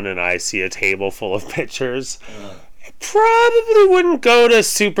con and I see a table full of pictures, I probably wouldn't go to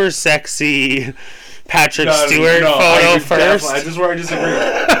super sexy Patrick Stewart photo first. This is where I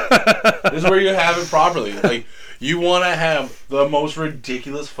disagree. This is where you have it properly. Like, you want to have the most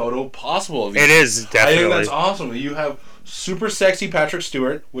ridiculous photo possible of you. It is, I definitely. think that's awesome. You have super sexy Patrick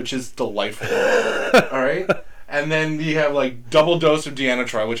Stewart, which is delightful. All right? And then you have, like, double dose of Deanna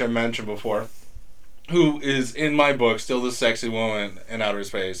Troi, which I mentioned before. who is in my book still the sexy woman in outer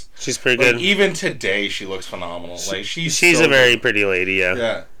space. She's pretty Like, good. even today, she looks phenomenal. Like she's a so very good. pretty lady. Yeah.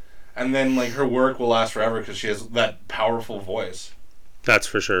 Yeah, and then like her work will last forever because she has that powerful voice. That's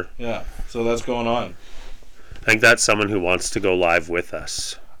for sure. Yeah, so that's going on. I think that's someone who wants to go live with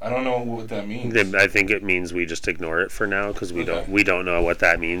us. I don't know what that means. I think it means we just ignore it for now because we Okay. don't know what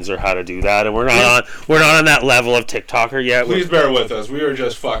that means or how to do that, and we're not on that level of TikToker yet. Please bear with us. We are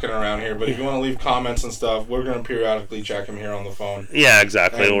just fucking around here. But if you want to leave comments and stuff, we're going to periodically check them here on the phone. Yeah,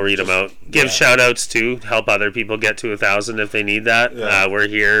 exactly. And We'll read them just- out. Give yeah. shout outs too. Help other people get to 1,000 if they need that. Yeah. We're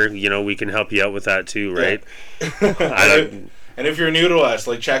here. You know, we can help you out with that too, right? And if you're new to us,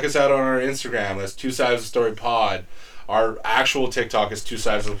 like check us out on our Instagram. That's Two Sides of the Story Pod. Our actual TikTok is Two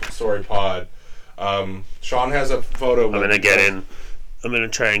Sides of the Story Pod. Sean has a photo. I'm gonna get in. I'm gonna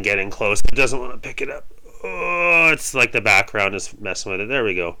try and get in close. It doesn't want to pick it up. Oh, it's like the background is messing with it. There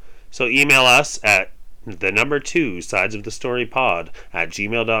we go. So email us at the number 2 sides of the story pod at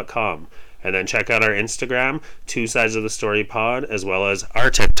gmail.com. And then check out our Instagram, Two Sides of the Story Pod, as well as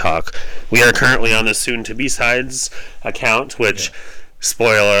our TikTok. We are currently on the Soon to Be Sides account, which,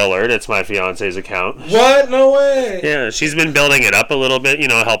 spoiler alert, it's my fiance's account. What? No way. Yeah, she's been building it up a little bit, you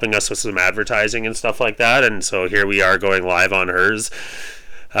know, helping us with some advertising and stuff like that. And so here we are going live on hers.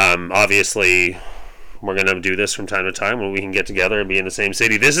 Obviously, we're going to do this from time to time when we can get together and be in the same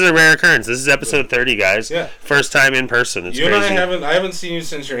city. This is a rare occurrence. This is episode 30, guys. Yeah. First time in person. It's You crazy. and I haven't seen you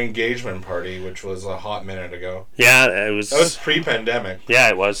since your engagement party, which was a hot minute ago. Yeah, it was. That was pre-pandemic. Yeah,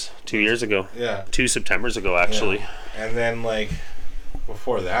 it was 2 years ago. Yeah. 2 Septembers ago, actually. Yeah. And then, like,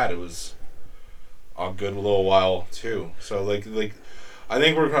 before that, it was a good little while, too. So, like I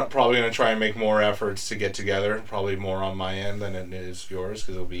think we're probably going to try and make more efforts to get together. Probably more on my end than it is yours,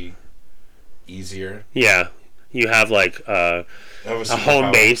 because it'll be easier. Yeah. You have, like, a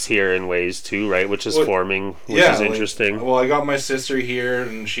home base here in ways, too, right? Which is forming, which is interesting. Well, I got my sister here,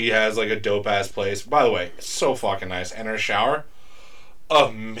 and she has, like, a dope-ass place. By the way, so fucking nice. And her shower,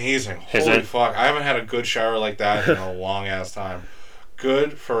 amazing. Is Holy it? fuck. I haven't had a good shower like that in a long-ass time.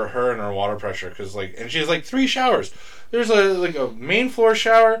 Good for her and her water pressure, because, like, and she has, like, 3 showers. There's, a main floor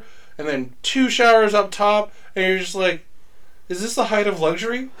shower, and then 2 showers up top, and you're just like, is this the height of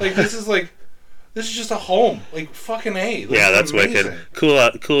luxury? Like, this is just a home. Like, fucking A. Like, Yeah, that's amazing.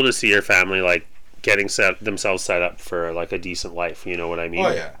 wicked. Cool to see your family, like, getting themselves set up for, like, a decent life. You know what I mean?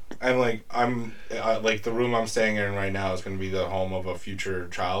 Oh, yeah. And, like, I'm, like, the room I'm staying in right now is going to be the home of a future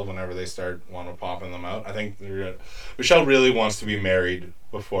child whenever they start wanting to popping them out. I think Michelle really wants to be married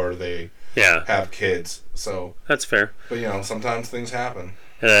before they Yeah, have kids. So, that's fair. but, you know, sometimes things happen.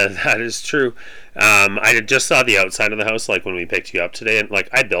 That is true. I just saw the outside of the house, like, when we picked you up today, and, like,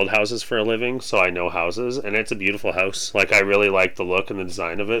 I build houses for a living, so I know houses, and it's a beautiful house. Like, I really like the look and the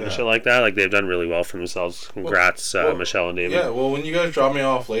design of it and Yeah. shit like that. Like, they've done really well for themselves. Congrats, Well, Michelle and David. Yeah, well, when you guys drop me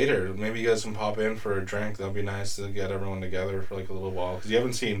off later, maybe you guys can pop in for a drink. That'd be nice to get everyone together for, like, a little while. Because you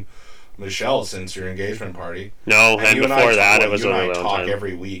haven't seen Michelle since your engagement party. No, and you before that, it was you a and I really long talk time.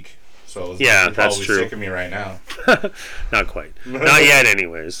 every week. So Yeah, you're that's probably true. sick of me right now. Not quite. Not yet,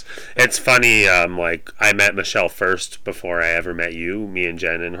 anyways. It's funny, like, I met Michelle first before I ever met you. Me and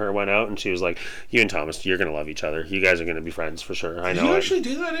Jen and her went out, and she was like, you and Thomas, you're going to love each other. You guys are going to be friends for sure. I Did know you it. actually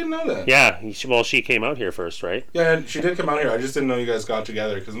do that? I didn't know that. Yeah, well, she came out here first, right? Yeah, she did come out here. I just didn't know you guys got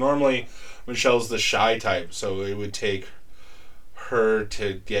together. Because normally Michelle's the shy type, so it would take her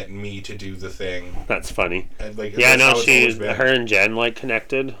to get me to do the thing. That's funny. And, like, Yeah, that's no, how it's always been. her and Jen, like,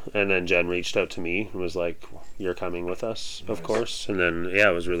 connected, and then Jen reached out to me and was like, you're coming with us, of Nice. course. And then, yeah,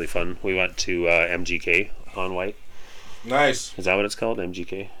 it was really fun. We went to MGK on White. Nice. Is that what it's called?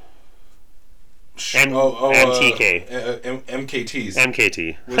 MGK? MTK. MTK. MKTs.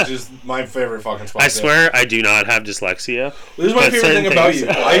 MKT. Which is my favorite fucking spot. I swear I do not have dyslexia. This is my but favorite certain thing about things- you.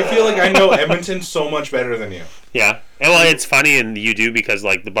 I feel like I know Edmonton so much better than you. Yeah. And, well, it's funny, and you do, because,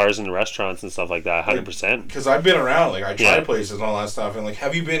 like, the bars and the restaurants and stuff like that, 100%. Because I've been around, like, I try Yeah. places and all that stuff, and, like,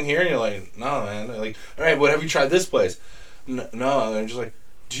 have you been here? And you're like, no, man. They're like, all right, what have you tried this place? No. And they're just like,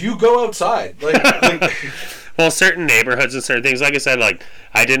 do you go outside? Like Well, certain neighborhoods and certain things, like I said, like,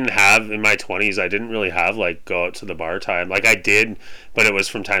 I didn't have, in my 20s, I didn't really have, like, go out to the bar time. Like, I did, but it was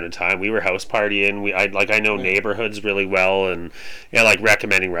from time to time. We were house partying. I know neighborhoods really well, and, yeah, like,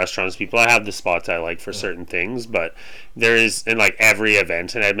 recommending restaurants to people. I have the spots I like for certain things, but there is, in, like, every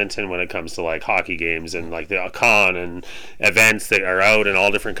event in Edmonton when it comes to, like, hockey games and, like, the con and events that are out and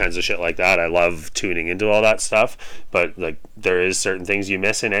all different kinds of shit like that. I love tuning into all that stuff, but, like, there is certain things you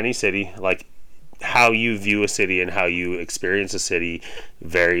miss in any city. Like, how you view a city and how you experience a city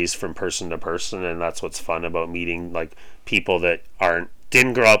varies from person to person, and that's what's fun about meeting, like, people that aren't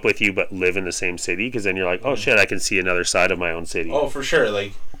didn't grow up with you but live in the same city, because then you're like, oh shit, I can see another side of my own city. Oh, for sure.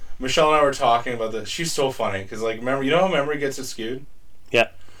 Like, Michelle and I were talking about this. She's so funny because, like, remember, you know how memory gets it skewed? Yeah.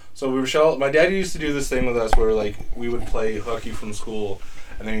 So my dad used to do this thing with us where, like, we would play hooky from school,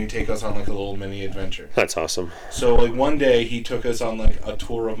 and then he'd take us on, like, a little mini adventure. That's awesome. So, like, one day he took us on, like, a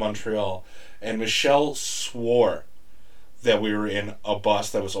tour of Montreal, and Michelle swore that we were in a bus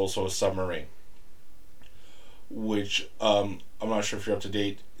that was also a submarine. Which, I'm not sure if you're up to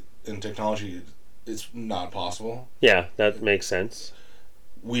date in technology. It's not possible. Yeah, that makes sense.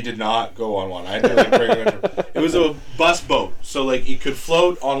 We did not go on one. I had to, like, bring it. It was a bus boat, so, like, it could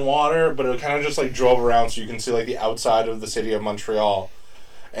float on water, but it kind of just, like, drove around so you can see, like, the outside of the city of Montreal,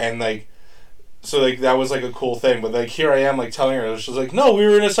 and, like, so, like, that was, like, a cool thing. But, like, here I am, like, telling her, she's like, no, we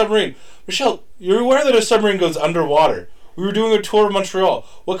were in a submarine. Michelle, you're aware that a submarine goes underwater? We were doing a tour of Montreal.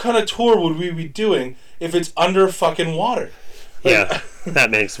 What kind of tour would we be doing if it's under fucking water? Like, yeah, that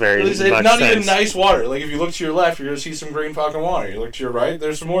makes very much it's not sense. even nice water. Like, if you look to your left, you're going to see some green fucking water. You look to your right,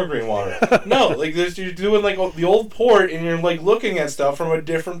 there's some more green water. No, like, you're doing, like, the old port, and you're, like, looking at stuff from a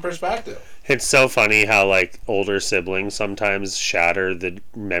different perspective. It's so funny how, like, older siblings sometimes shatter the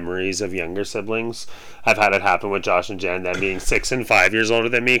memories of younger siblings. I've had it happen with Josh and Jen, them being 6 and 5 years older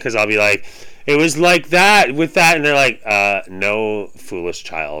than me, because I'll be like, it was like that with that, and they're like, no, foolish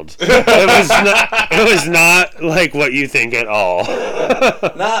child. It was not like what you think at all.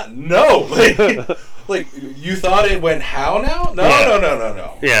 No. Like, you thought it went how now? No.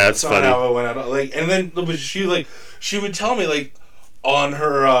 Yeah, it's That's funny. not how it went at all. Like, and then she would tell me, like, on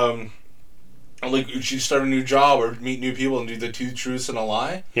her, like, she'd start a new job or meet new people and do the 2 truths and a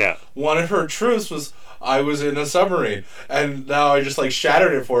lie. Yeah. One of her truths was, I was in a submarine. And now I just, like,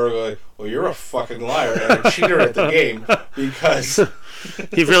 shattered it for her, like, well, you're a fucking liar and a cheater at the game, because...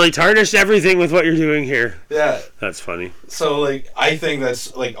 You've really tarnished everything with what you're doing here. Yeah. That's funny. So, like, I think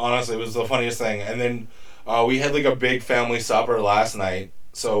that's, like, honestly, it was the funniest thing. And then we had, like, a big family supper last night.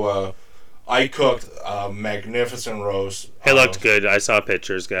 So, I cooked a magnificent roast. It looked good. I saw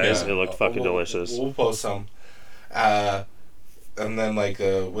pictures, guys. Yeah, It looked fucking delicious. We'll post some. And then, like,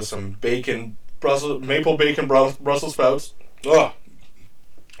 with some maple bacon Brussels sprouts. Ugh.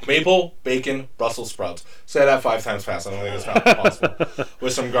 Maple bacon Brussels sprouts. Say that 5 times fast. I don't think it's not possible.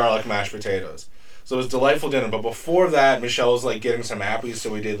 With some garlic mashed potatoes. So it was a delightful dinner. But before that, Michelle was, like, getting some appies.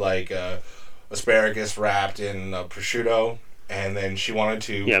 So we did, like, asparagus wrapped in prosciutto. And then she wanted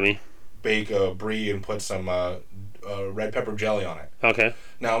to... Yummy. Bake a brie and put some red pepper jelly on it. Okay.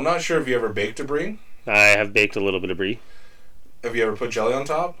 Now, I'm not sure if you ever baked a brie. I have baked a little bit of brie. Have you ever put jelly on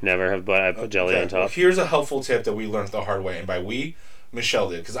top? Never have, but I put jelly on top. Well, here's a helpful tip that we learned the hard way, and by we, Michelle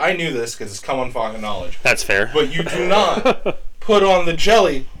did, because I knew this because it's common fucking knowledge. That's fair. But you do not put on the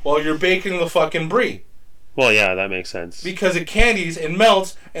jelly while you're baking the fucking brie. Well, yeah, that makes sense. Because it candies and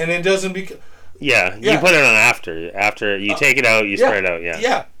melts, and it doesn't Yeah, you put it on after. After you take it out, you spread it out, yeah.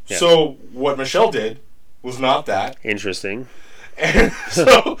 Yeah. So what Michelle did was not that. Interesting. And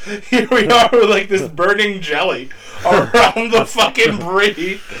so here we are with, like, this burning jelly around the fucking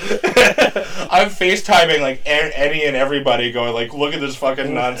brie. I'm FaceTiming, like, Eddie and everybody going, like, look at this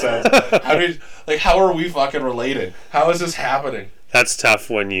fucking nonsense. How are we fucking related? How is this happening? That's tough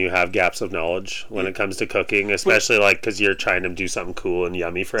when you have gaps of knowledge when it comes to cooking, especially, like, because you're trying to do something cool and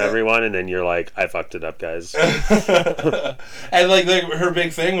yummy for everyone, and then you're like, I fucked it up, guys. And, like, her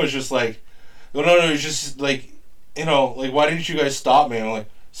big thing was just, like, no, it's just, like, you know, like, why didn't you guys stop me? And I'm like,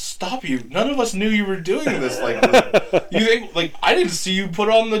 stop you? None of us knew you were doing this. Like, you think, like, I didn't see you put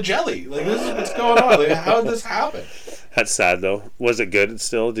on the jelly. Like, this is what's going on. Like, how did this happen? That's sad, though. Was it good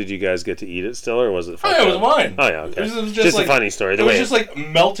still? Did you guys get to eat it still, or was it Oh, yeah, it was mine. Oh, yeah, okay. It was just like, a funny story. It was just, like,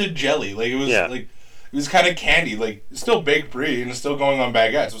 melted jelly. Like, it was, like, it was kind of candy. Like, it's still baked brie, and it's still going on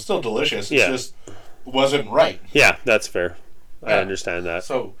baguettes. It was still delicious. It just wasn't right. Yeah, that's fair. I understand that.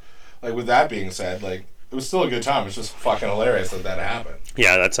 So, like, with that being said, like, it was still a good time. It's just fucking hilarious that happened.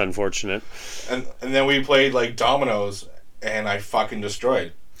 Yeah, that's unfortunate. And then we played, like, dominoes, and I fucking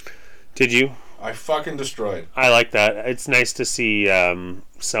destroyed. Did you? I fucking destroyed. I like that. It's nice to see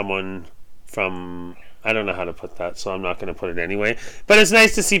someone from... I don't know how to put that, so I'm not going to put it anyway. But it's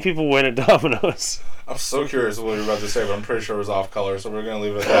nice to see people win at dominoes. I'm so curious what you're about to say, but I'm pretty sure it was off color, so we're going to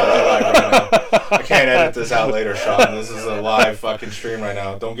leave it at that live right now. I can't edit this out later, Sean. This is a live fucking stream right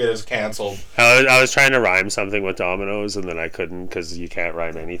now. Don't get us canceled. I was trying to rhyme something with dominoes, and then I couldn't because you can't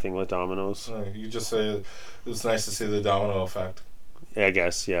rhyme anything with dominoes. You just say it was nice to see the domino effect. Yeah, I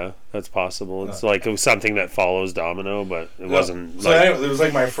guess, yeah. That's possible. It's like it was something that follows domino, but it wasn't... So anyway, it was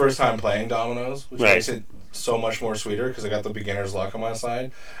like my first time playing dominoes, which makes it so much more sweeter because I got the beginner's luck on my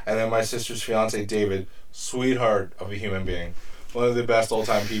side. And then my sister's fiance, David, sweetheart of a human being, one of the best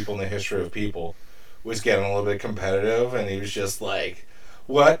all-time people in the history of people, was getting a little bit competitive, and he was just like,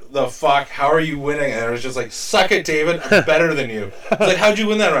 what the fuck? How are you winning? And it was just like, suck it, David. I'm better than you. It's like, how'd you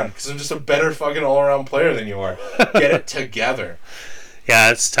win that round? Because I'm just a better fucking all-around player than you are. Get it together.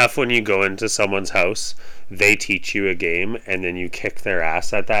 Yeah, it's tough when you go into someone's house, they teach you a game, and then you kick their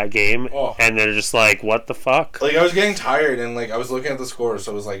ass at that game, and they're just like, what the fuck? Like, I was getting tired, and like I was looking at the scores,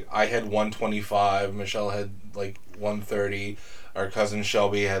 so it was like, I had 125, Michelle had like 130, our cousin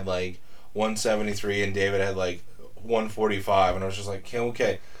Shelby had like 173, and David had like 145, and I was just like,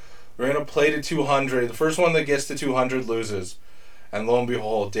 okay, we're going to play to 200. The first one that gets to 200 loses. And lo and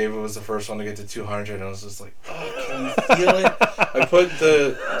behold, David was the first one to get to 200, and I was just like, oh, can you feel it? I put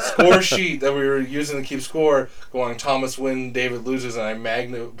the score sheet that we were using to keep score going, Thomas wins, David loses, and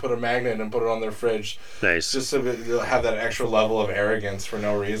I put a magnet and put it on their fridge. Nice. Just to have that extra level of arrogance for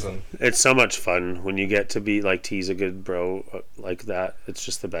no reason. It's so much fun when you get to be, like, tease a good bro like that. It's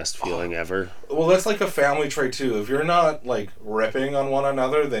just the best feeling ever. Well, that's like a family trait, too. If you're not, like, ripping on one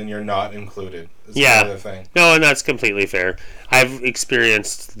another, then you're not included. It's yeah. Thing. No, and that's completely fair. I've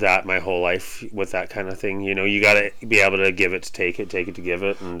experienced that my whole life with that kind of thing. You know, you got to be able to give it to take it to give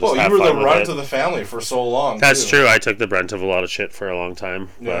it, and just have you were fun the with runt it. of the family for so long. That's too. true. I took the brunt of a lot of shit for a long time,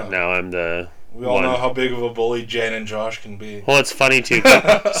 but now I'm the. We all know how big of a bully Jen and Josh can be. Well, it's funny too.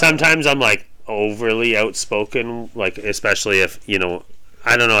 Sometimes I'm like overly outspoken, like especially if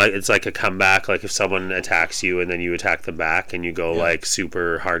I don't know. It's like a comeback. Like if someone attacks you and then you attack them back, and you go like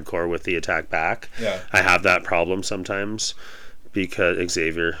super hardcore with the attack back. Yeah. I have that problem sometimes because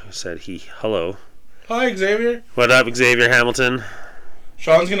Xavier said hello. Hi, Xavier. What up, Xavier Hamilton?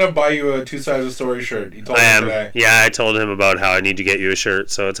 Sean's gonna buy you a 2 Sides of Story shirt. He told me today. Yeah, I told him about how I need to get you a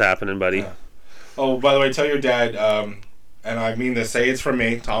shirt, so it's happening, buddy. Yeah. Oh, by the way, tell your dad, and I mean this, say it's from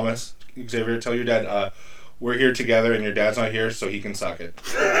me, Thomas, Xavier, tell your dad, we're here together and your dad's not here, so he can suck it.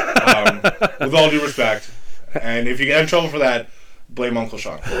 With all due respect. And if you get in trouble for that, blame Uncle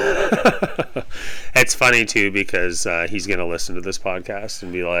Sean. It's funny, too, because he's going to listen to this podcast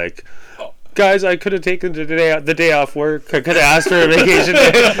and be like, guys, I could have taken the day off work. I could have asked for a vacation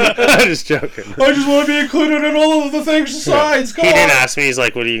day. I'm just joking. I just want to be included in all of the things besides. He didn't ask me. He's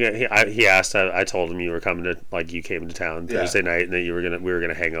like, "What are you?" He asked. I told him you were coming to, like, you came to town Thursday night, and that we were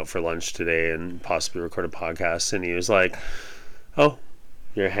gonna hang out for lunch today and possibly record a podcast. And he was like, "Oh,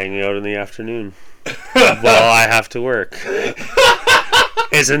 you're hanging out in the afternoon." Well, I have to work.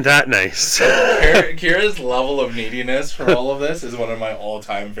 Isn't that nice? Kira's level of neediness for all of this is one of my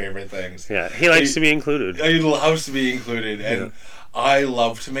all-time favorite things. Yeah, he likes to be included. He loves to be included, and I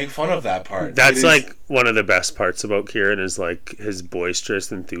love to make fun of that part. That's like one of the best parts about Kieran is like his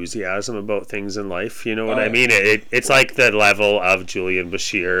boisterous enthusiasm about things in life. You know what I mean? It's like the level of Julian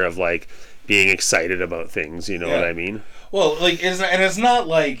Bashir of like being excited about things. You know what I mean? Well, like, it's not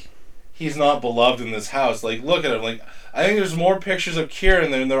like he's not beloved in this house. Like, look at him. Like, I think there's more pictures of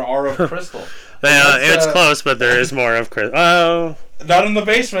Kieran than there are of Crystal. Yeah, it's close, but there is more of Crystal. Oh. Not in the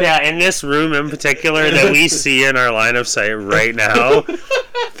basement. Yeah, in this room in particular that we see in our line of sight right now,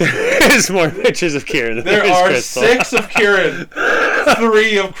 there is more pictures of Kieran than there is Crystal. 6 of Kieran,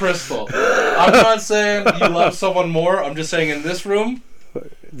 3 of Crystal. I'm not saying you love someone more. I'm just saying in this room,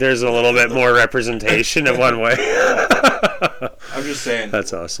 there's a little bit more representation in one way. I'm just saying.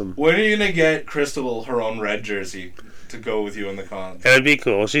 That's awesome. When are you going to get Crystal her own red jersey to go with you in the con? It would be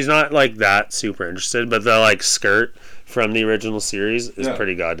cool. She's not like that super interested, but the like skirt from the original series is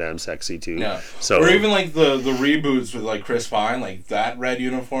pretty goddamn sexy too. Yeah. So, or even like the reboots with like Chris Pine, like that red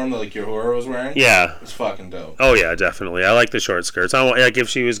uniform that like Uhura was wearing. Yeah. It's fucking dope. Oh yeah, definitely. I like the short skirts. Like if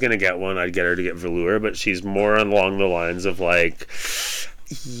she was gonna get one, I'd get her to get velour, but she's more along the lines of like,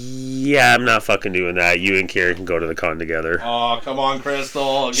 yeah, I'm not fucking doing that. You and Kieran can go to the con together. Oh, come on,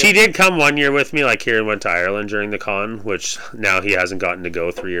 Crystal. She did come one year with me. Like, Kieran went to Ireland during the con, which now he hasn't gotten to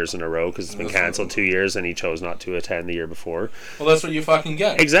go 3 years in a row because it's been cancelled 2 years, and he chose not to attend the year before. Well, that's what you fucking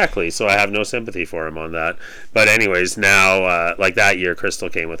get. Exactly. So I have no sympathy for him on that. But anyways, now, like that year, Crystal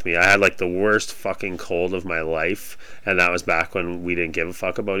came with me. I had like the worst fucking cold of my life, and that was back when we didn't give a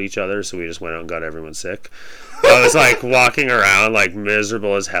fuck about each other, so we just went out and got everyone sick. I was like walking around like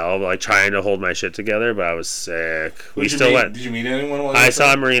miserable as hell, like trying to hold my shit together, but I was sick. We still went. Did you meet anyone? I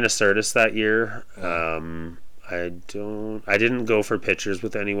saw Marina Sirtis that year. I didn't go for pictures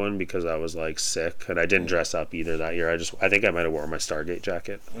with anyone because I was like sick, and I didn't dress up either that year. I think I might have worn my Stargate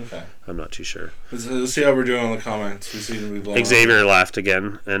jacket. Okay. I'm not too sure. Let's see how we're doing on the comments. We seem to be blowing Xavier laughed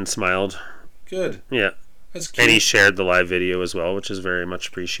again and smiled. Good. Yeah. That's cute. And he shared the live video as well, which is very much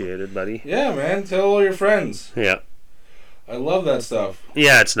appreciated, buddy. Yeah, man. Tell all your friends. Yeah. I love that stuff.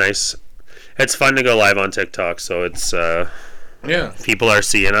 Yeah, it's nice. It's fun to go live on TikTok, so it's Yeah. People are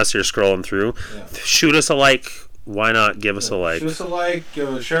seeing us. You're scrolling through. Yeah. Shoot us a like. Why not give us a like? Shoot us a like.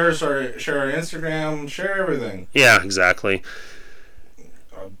 Share our Instagram. Share everything. Yeah, exactly.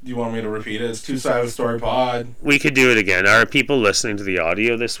 Do you want me to repeat it? It's Two Sides of the Story Pod. We could do it again. Our people listening to the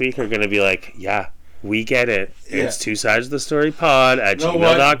audio this week are going to be like, yeah, we get it. It's Two Sides of the Story Pod at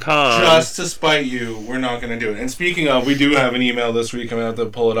gmail.com. Just to spite you, we're not going to do it. And speaking of, we do have an email this week. I'm going to have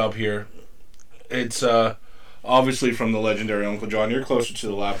to pull it up here. It's obviously from the legendary Uncle John. You're closer to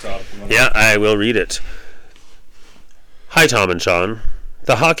the laptop. Yeah, I will read it. Hi, Tom and Sean.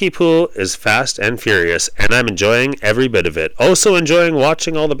 The hockey pool is fast and furious, and I'm enjoying every bit of it. Also enjoying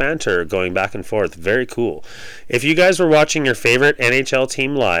watching all the banter going back and forth. Very cool. If you guys were watching your favorite NHL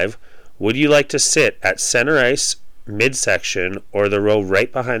team live, would you like to sit at center ice, midsection, or the row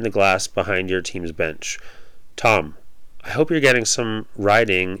right behind the glass behind your team's bench? Tom, I hope you're getting some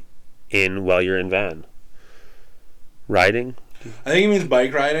riding in while you're in van. Riding? I think he means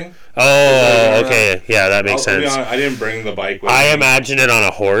bike riding. Oh, okay. Yeah, that makes sense. I didn't bring the bike with me. I imagine it on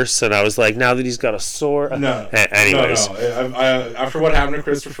a horse, and I was like, now that he's got a sword. No. Anyways. No. After what happened to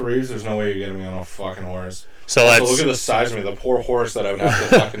Christopher Reeves, there's no way you're getting me on a fucking horse. So look at the size of me, the poor horse that I would have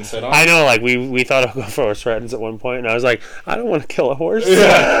to fucking sit on. I know, like, we thought of going for horse riding at one point, and I was like, I don't want to kill a horse.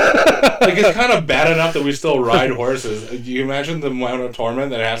 Yeah. Like, it's kind of bad enough that we still ride horses. Do you imagine the amount of torment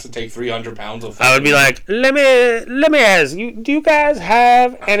that it has to take 300 pounds of... I would be like, let me ask you, do you guys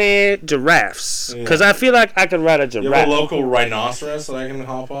have any giraffes? Because I feel like I could ride a giraffe. You have a local rhinoceros that I can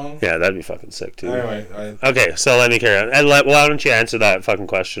hop on? Yeah, that'd be fucking sick, too. Anyway. Okay, so let me carry on. And why don't you answer that fucking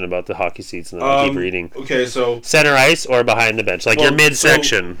question about the hockey seats, and then I'll keep reading. Okay, so... Center ice or behind the bench? Like, your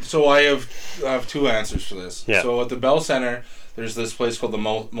midsection. So I have two answers for this. Yeah. So at the Bell Center, there's this place called the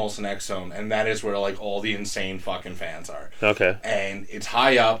Molson X Zone, and that is where, like, all the insane fucking fans are. Okay. And it's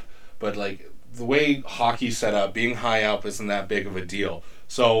high up, but, like, the way hockey's set up, being high up isn't that big of a deal.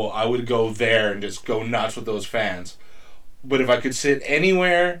 So I would go there and just go nuts with those fans. But if I could sit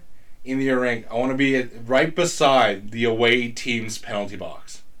anywhere in the rink, I want to be right beside the away team's penalty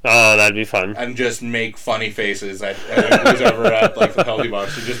box. Oh, that'd be fun. And just make funny faces at who's ever at, like, the penalty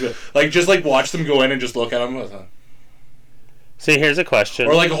box. So just watch them go in and just look at them. See, here's a question.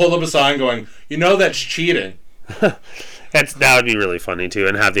 Or, like, hold up a sign going, you know that's cheating. That would be really funny, too,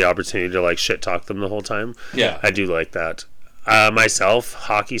 and have the opportunity to, like, shit-talk them the whole time. Yeah. I do like that. Myself,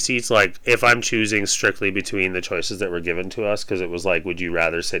 hockey seats, like, if I'm choosing strictly between the choices that were given to us, because it was like, would you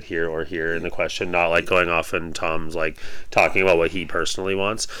rather sit here or here in the question, not like going off and Tom's like talking about what he personally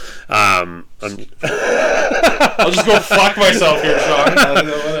wants. I'll just go fuck myself here, Sean.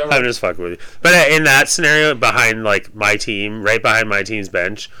 I'm just fucking with you. But in that scenario, behind like my team, right behind my team's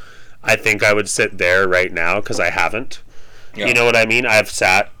bench, I think I would sit there right now because I haven't. Yeah. You know what I mean? I've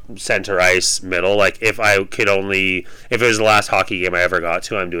sat center ice, middle. Like, if it was the last hockey game I ever got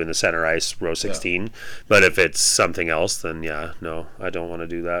to, I'm doing the center ice, row 16. Yeah. But if it's something else, then yeah, no, I don't want to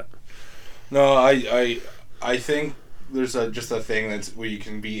do that. No, I think there's just a thing that's where you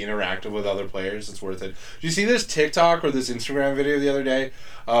can be interactive with other players. It's worth it. Did you see this TikTok or this Instagram video the other day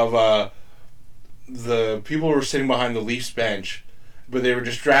of the people who were sitting behind the Leafs bench, but they were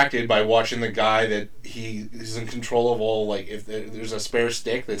distracted by watching the guy that he's in control of all, like, if there's a spare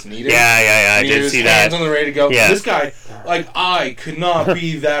stick that's needed. Yeah, I did see that. Hands on the ready to go. Yeah. This guy, like, I could not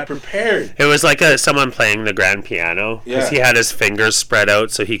be that prepared. It was like someone playing the grand piano. Because he had his fingers spread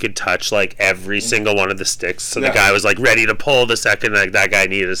out so he could touch, like, every single one of the sticks. So the guy was, like, ready to pull the second, like, that guy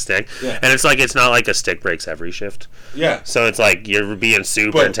needed a stick. Yeah. And it's like, it's not like a stick breaks every shift. Yeah. So it's like, you're being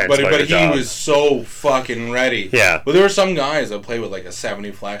super intense about your job. But he was so fucking ready. Yeah. But there were some guys that play with, like, a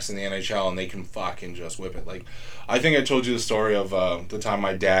 70 flex in the NHL, and they can fucking just whip it. Like, I think I told you the story of the time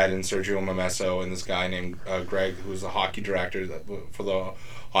my dad and Sergio Momesso and this guy named Greg, who was the hockey director for the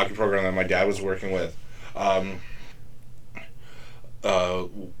hockey program that my dad was working with,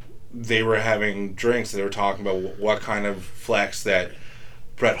 they were having drinks. They were talking about what kind of flex that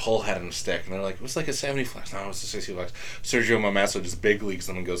Brett Hull had on a stick, and they're like, it was like a 70 flex. No, it was a 60 flex. Sergio Momesso just big leagues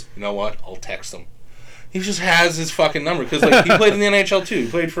them and goes, you know what? I'll text him. He just has his fucking number because, like, he played in the NHL too. He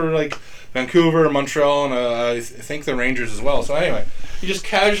played for, like, Vancouver, Montreal, and I think the Rangers as well. So anyway, he just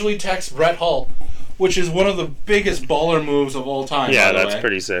casually texts Brett Hull, which is one of the biggest baller moves of all time. Yeah, that's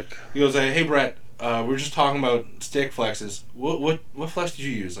pretty sick. He goes, "Hey Brett, we're just talking about stick flexes. What flex did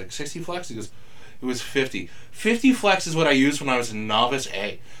you use? Like 60 flex?" He goes, "It was 50. 50 flex is what I used when I was in novice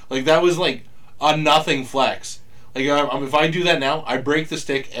A. Like, that was like a nothing flex." Like, if I do that now, I break the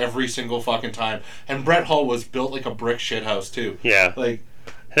stick every single fucking time. And Brett Hull was built like a brick shithouse, too. Yeah. Like,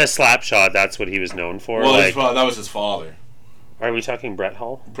 the slap shot, that's what he was known for. Well, that was his father. Are we talking Brett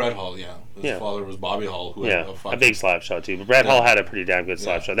Hull? Brett Hull, yeah. His father was Bobby Hull, who Yeah, had a big slap shot too. But Brett Hull had a pretty damn good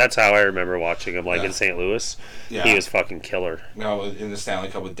slap shot. That's how I remember watching him, like in St. Louis. Yeah. He was fucking killer. No, in the Stanley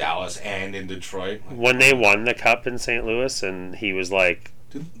Cup with Dallas and in Detroit. When they won the cup in St. Louis, and he was like...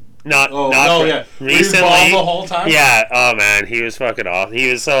 Recently, the whole time. Yeah, oh man, he was fucking off. He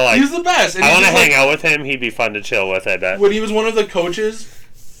was so like, he's the best. And I want to hang out with him. He'd be fun to chill with. I bet. When he was one of the coaches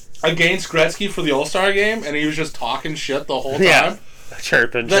against Gretzky for the All-Star game, and he was just talking shit the whole time. Yeah.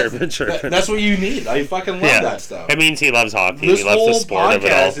 Chirping. That's what you need. I fucking love that stuff. It means he loves hockey. This he loves the sport of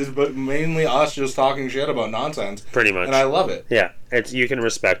it all. This whole podcast is mainly us just talking shit about nonsense. Pretty much. And I love it. Yeah. You can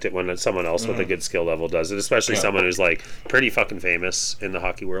respect it when it's someone else with a good skill level does it, especially someone who's like pretty fucking famous in the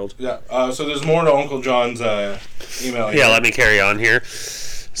hockey world. Yeah. So there's more to Uncle John's email here. Yeah, let me carry on here.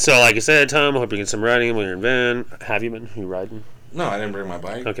 So like I said, Tom, I hope you get some riding when you're in van. Have you been? Are you riding? No, I didn't bring my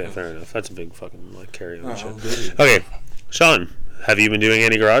bike. Okay, fair enough. That's a big fucking like carry on shit. Okay, Sean. Have you been doing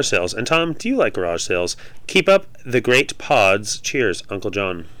any garage sales? And Tom, do you like garage sales? Keep up the great pods. Cheers, Uncle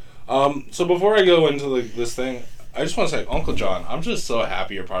John. So before I go into this thing, I just want to say, Uncle John, I'm just so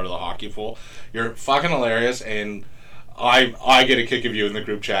happy you're part of the hockey pool. You're fucking hilarious, and I get a kick of you in the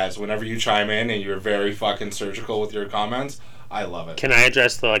group chats whenever you chime in, and you're very fucking surgical with your comments. I love it. Can I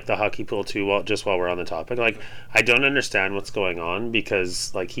address the hockey pool too? While we're on the topic, I don't understand what's going on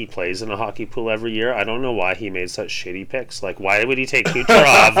because he plays in a hockey pool every year. I don't know why he made such shitty picks. Why would he take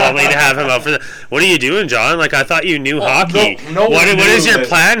Kucherov only to have him out for the? What are you doing, John? I thought you knew hockey. What is your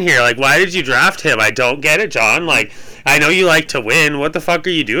plan here? Why did you draft him? I don't get it, John. I know you like to win. What the fuck are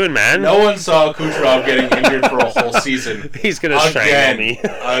you doing, man? No one saw Kucherov getting injured for a whole season. He's gonna strangle me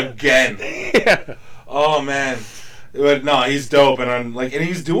again. Yeah. Oh man. But no, he's dope, and and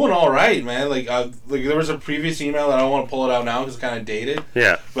he's doing all right, man. There was a previous email that I don't want to pull it out now because it's kind of dated.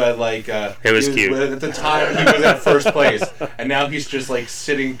 Yeah. But it was cute. At the time, he was at first place, and now he's just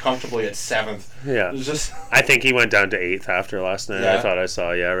sitting comfortably at 7th. Yeah. I think he went down to 8th after last night. Yeah. I thought I saw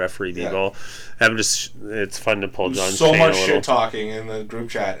referee B-ball. It's fun to pull John's so much shit talking in the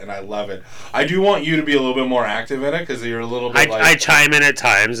group chat, and I love it. I do want you to be a little bit more active in it because you're a little bit I chime in at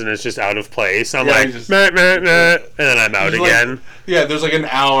times, and it's just out of place. I'm meh, and then I'm out again. There's an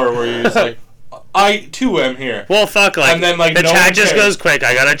hour where you're just I too am here. Well, fuck, and then the chat just goes quick.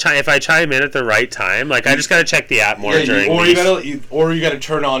 I gotta if I chime in at the right time, I just gotta check the app more during. Or you gotta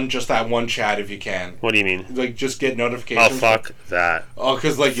turn on just that one chat if you can. What do you mean? Just get notifications. Oh fuck that. Oh,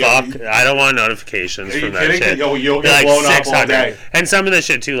 because I don't want notifications from that shit. You'll get blown up all day. And some of the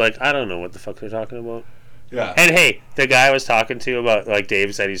shit too, I don't know what the fuck they're talking about. Yeah. And hey, the guy I was talking to about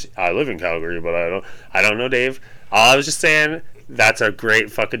Dave said I live in Calgary, but I don't know Dave. All I was just saying. That's a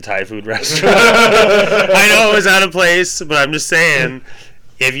great fucking Thai food restaurant. I know it was out of place, but I'm just saying,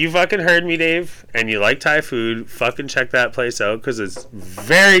 if you fucking heard me, Dave, and you like Thai food, fucking check that place out because it's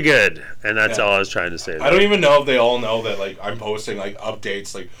very good. And that's all I was trying to say. I don't even know if they all know that I'm posting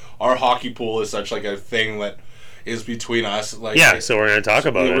updates. Our hockey pool is such a thing that is between us. So we're gonna talk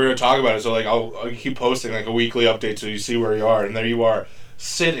about it. We're gonna talk about it. So I'll keep posting a weekly update so you see where you are, and there you are.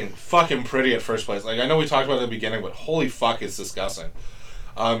 Sitting fucking pretty at first place. I know we talked about it at the beginning, but holy fuck, it's disgusting.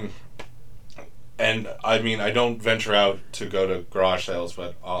 And I mean, I don't venture out to go to garage sales,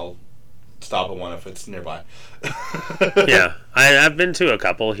 but I'll stop at one if it's nearby. Yeah, I've been to a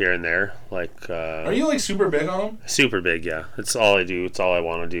couple here and there. Are you super big on them? Super big, yeah. It's all I do. It's all I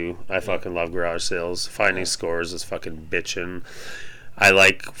want to do. I fucking love garage sales. Finding scores is fucking bitchin'. I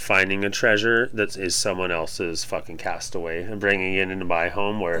like finding a treasure that is someone else's fucking castaway and bringing it into my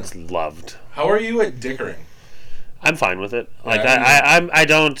home where it's loved. How are you at dickering? I'm fine with it. I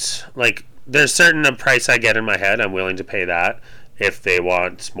don't there's certain a price I get in my head. I'm willing to pay that. If they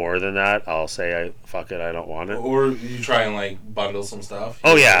want more than that, I'll say fuck it, I don't want it. Or you try and bundle some stuff.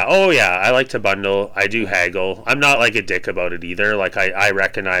 Oh yeah. I like to bundle. I do haggle. I'm not a dick about it either. I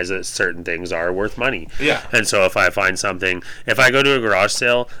recognize that certain things are worth money. Yeah. And so if I find something, if I go to a garage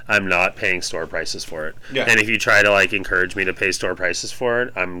sale, I'm not paying store prices for it. Yeah. And if you try to encourage me to pay store prices for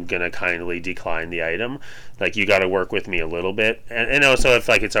it, I'm gonna kindly decline the item. You got to work with me a little bit, and also if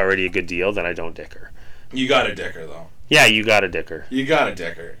it's already a good deal, then I don't dicker. You got a dicker though. Yeah, you got a dicker. You got a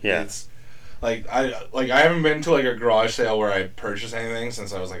dicker. Yeah. It's I haven't been to a garage sale where I purchased anything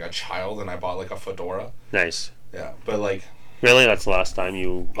since I was a child and I bought a fedora. Nice. Yeah, but really, that's the last time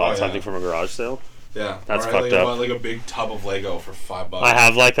you bought something from a garage sale? Yeah. That's fucked up. I bought a big tub of Lego for $5. I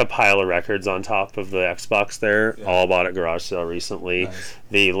have a pile of records on top of the Xbox there. Yeah. All bought at garage sale recently. Nice.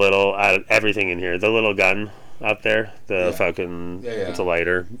 The little everything in here. The little gun. up there. The fucking Yeah. it's a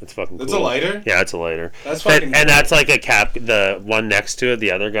lighter. It's fucking cool. It's a lighter? Yeah, it's a lighter. That's fucking and cool. that's like a cap. The one next to it,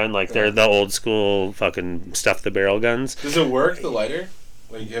 the other gun, like they're the old school fucking stuff the barrel guns. Does it work, the lighter?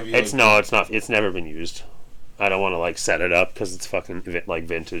 Like, have you? It's no, it's not. It's never been used. I don't want to like set it up because it's fucking like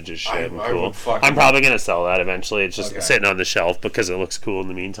vintage as shit and I cool. would fucking- I'm probably gonna sell that eventually. It's just Okay. sitting on the shelf because it looks cool in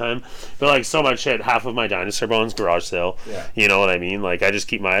the meantime. But like so much shit, half of my dinosaur bones garage sale. Yeah. You know what I mean? Like I just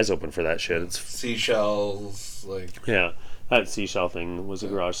keep my eyes open for that shit. It's Seashells, like. yeah. That seashell thing was a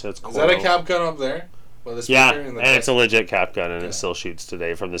garage sale. It's cool. Is that a cap gun up there? By the speaker Yeah, in the and it's a back? legit cap gun, and it still shoots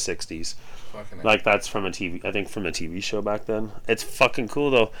today from the '60s. Fucking Like that's from a TV, I think from a TV show back then. It's fucking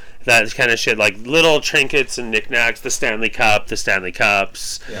cool though. That kind of shit, like little trinkets and knickknacks. The Stanley Cup, the Stanley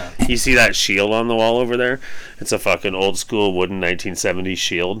Cups. Yeah. You see that shield on the wall over there? It's a fucking old school wooden 1970s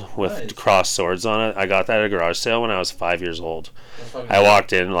shield with Nice. crossed swords on it. I got that at a garage sale when I was 5 years old. That's fucking I cool.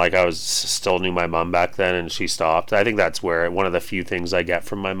 walked in like I was still knew my mom back then, and she stopped. I think that's where one of the few things I get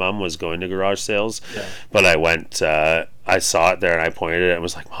from my mom was going to garage sales. Yeah. But I went. I saw it there and I pointed it and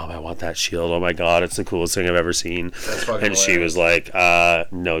was like, "Mom, I want that shield. Oh my god, it's the coolest thing I've ever seen." That's fucking And she hilarious. was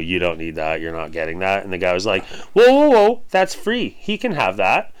like, "No, you don't need that. You're not getting that." And the guy was like, "Whoa, that's free. He can have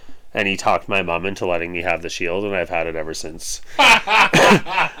that." And he talked my mom into letting me have the shield, and I've had it ever since.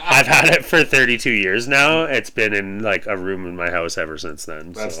 I've had it for 32 years now. It's been in like a room in my house ever since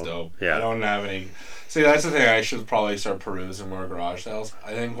then. That's so, dope. Yeah. I don't have any. See, that's the thing. I should probably start perusing more garage sales.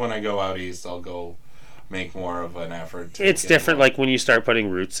 I think when I go out east, I'll go make more of an effort. It's get different. more. Like when you start putting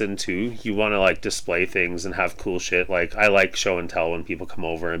roots in too, you want to like display things and have cool shit. Like I like show and tell when people come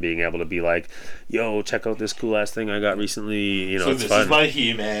over and being able to be like, "Yo, check out this cool ass thing I got recently." You know, So it's this fun. is my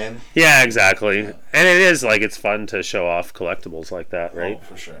He-Man. Yeah, exactly. And it is like it's fun to show off collectibles like that, right? Oh,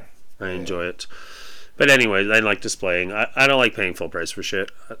 for sure. I enjoy it. But anyways, I like displaying. I don't like paying full price for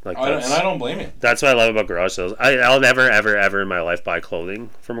shit. Like And I don't blame you. that's what I love about garage sales. I'll never, ever, ever in my life buy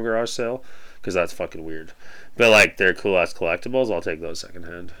clothing from a garage sale because that's fucking weird. But like they're cool ass collectibles, I'll take those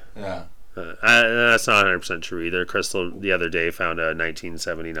secondhand. Yeah. That's not 100% true either. Crystal the other day found a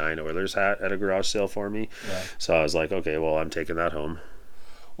 1979 Oilers hat at a garage sale for me. Yeah. So I was like, okay, well, I'm taking that home.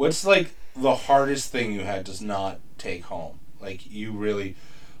 What's like the hardest thing you had to not take home? Like you really,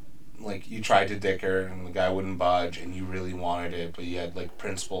 like you tried to dicker and the guy wouldn't budge, and you really wanted it, but you had like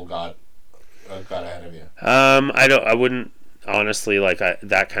principle got ahead of you. I wouldn't honestly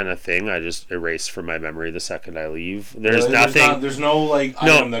that kind of thing. I just erase from my memory the second I leave. There's nothing. There's no like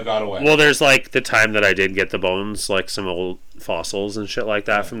No. item that got away. Well, there's like the time that I did get the bones, like some old fossils and shit like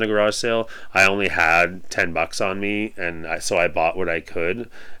that from the garage sale. I only had $10 on me, and so I bought what I could,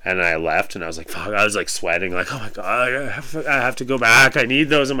 and I left, and I was like, fuck, I was like sweating, like, oh my god, I have to go back. I need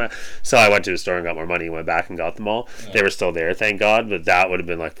those in my. So I went to the store and got more money, went back and got them all. Yeah. They were still there, thank God, but that would have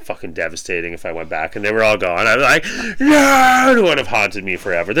been like fucking devastating if I went back and they were all gone. I was like, no, it would have haunted me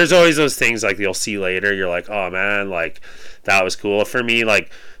forever. There's always those things like you'll see later. You're like, oh man, like that was cool. For me,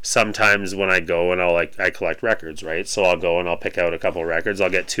 like sometimes when I go and I collect records, right? So I'll go and I'll pick out a couple records. I'll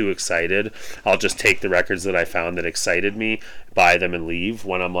get too excited. I'll just take the records that I found that excited me, buy them and leave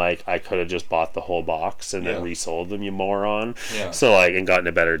when I'm like, I could have just bought the whole box and then resold them, you moron. Yeah. So like, and gotten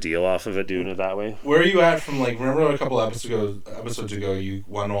a better deal off of it doing it that way. Where are you at from like? Remember a couple episodes ago, you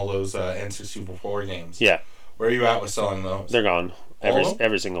won all those N64 games. Yeah, Where are you at with selling those? they're gone. All of them?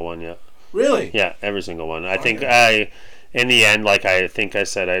 Every single one, yeah. Really? Yeah, every single one. I think Okay. in the end, like I think I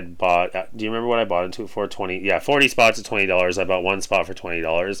said I'd bought, do you remember what I bought into it for? 40 spots at $20. I bought one spot for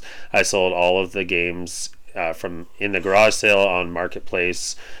 $20. I sold all of the games from in the garage sale on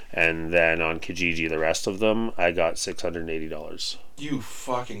Marketplace, and then on Kijiji the rest of them. I got $680. You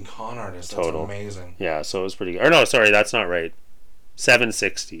fucking con artist. That's Total. amazing. Yeah, so it was pretty good. Or no, sorry, that's not right.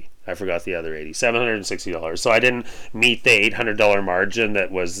 $760. I forgot the other 80. $760. So I didn't meet the $800 margin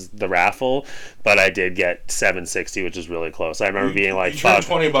that was the raffle, but I did get $760, which is really close. I remember being like, you fuck.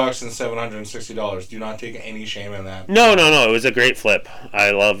 turned $20 and $760. Do not take any shame in that. No. It was a great flip.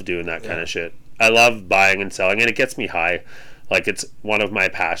 I love doing that kind of shit. I love buying and selling, and it gets me high. Like, it's one of my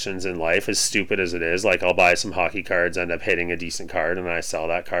passions in life, as stupid as it is. Like, I'll buy some hockey cards, end up hitting a decent card, and then I sell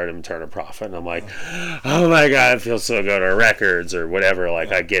that card and turn a profit. And I'm like, oh my God, it feels so good. Or records or whatever,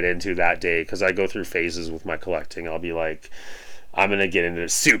 like, I get into that day. Because I go through phases with my collecting. I'll be like, I'm going to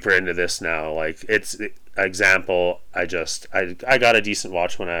get super into this now. Like, example, I got a decent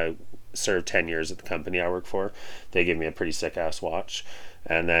watch when I served 10 years at the company I work for. They gave me a pretty sick-ass watch.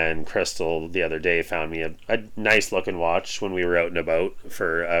 And then Crystal the other day found me a nice looking watch when we were out and about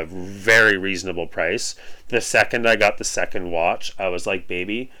for a very reasonable price. The second I got the second watch, I was like,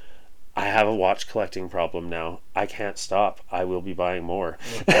 baby, I have a watch collecting problem now. I can't stop. I will be buying more.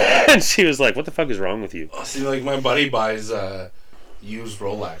 And she was like, what the fuck is wrong with you? See, like, my buddy buys used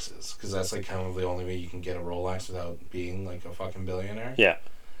Rolexes, because that's, like, kind of the only way you can get a Rolex without being, like, a fucking billionaire. Yeah.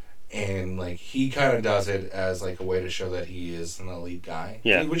 And, like, he kind of does it as, like, a way to show that he is an elite guy.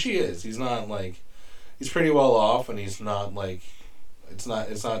 Yeah. Which he is. He's not, like... He's pretty well off, and he's not, like... It's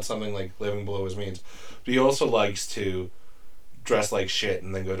not something, like, living below his means. But he also likes to dress like shit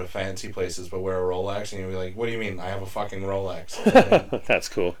and then go to fancy places but wear a Rolex, and you'll be like, what do you mean? I have a fucking Rolex. That's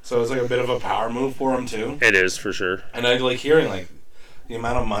cool. So it's, like, a bit of a power move for him, too. It is, for sure. And I like hearing, like, the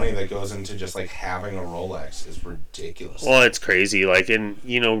amount of money that goes into just, like, having a Rolex is ridiculous. Well, it's crazy. Like,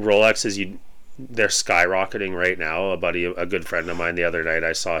 Rolexes, they're skyrocketing right now. A good friend of mine the other night,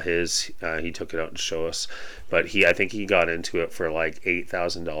 I saw his. He took it out to show us, but I think he got into it for like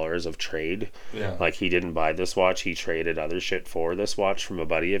 $8,000 of trade. Yeah. Like, he didn't buy this watch; he traded other shit for this watch from a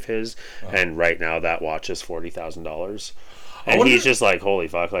buddy of his, and right now that watch is $40,000. And he's just like, holy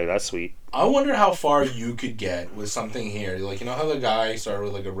fuck, like, that's sweet. I wonder how far you could get with something here. Like, you know how the guy started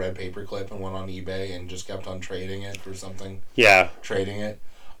with, like, a red paperclip and went on eBay and just kept on trading it for something? Yeah. Trading it.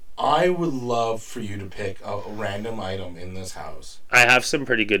 I would love for you to pick a random item in this house. I have some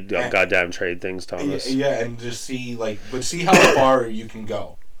pretty good goddamn trade things, Thomas. Yeah, and just see, like, but see how far you can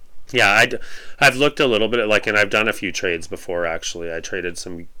go. Yeah, I've looked a little bit at, like, and I've done a few trades before, actually. I traded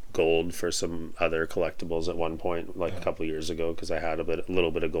some gold for some other collectibles at one point, like, a couple of years ago, because I had a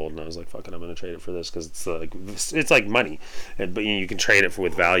little bit of gold, and I was like, fuck it, I'm going to trade it for this, because it's like money, but you can trade it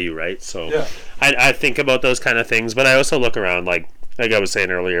with value, right? So yeah. I think about those kind of things, but I also look around, like I was saying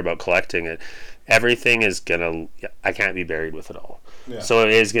earlier about collecting it. Everything is I can't be buried with it all. Yeah. So it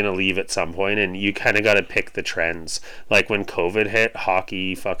is gonna leave at some point, and you kind of got to pick the trends. Like, when COVID hit,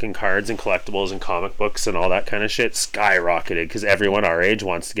 hockey fucking cards and collectibles and comic books and all that kind of shit skyrocketed, because everyone our age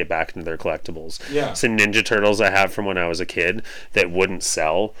wants to get back into their collectibles. Yeah. Some Ninja Turtles I have from when I was a kid that wouldn't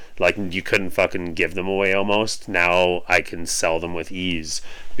sell. Like, you couldn't fucking give them away almost. Now I can sell them with ease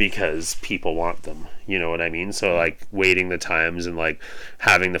because people want them. You know what I mean? So, like, waiting the times and, like,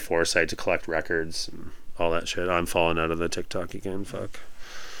 having the foresight to collect records and all that shit. I'm falling out of the TikTok again. Fuck.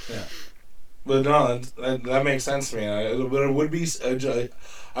 Yeah. But no, that makes sense to me. But it would be...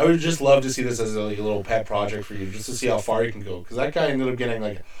 I would just love to see this as a little pet project for you, just to see how far you can go. Because that guy ended up getting,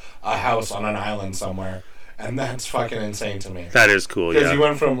 like, a house on an island somewhere. And that's fucking insane to me. That is cool, Because yeah. he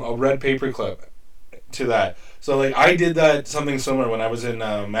went from a red paperclip to that. So, like, I did something similar when I was in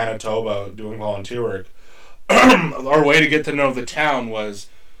Manitoba doing volunteer work. Our way to get to know the town was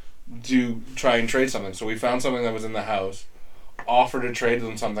to try and trade something. So we found something that was in the house, offered to trade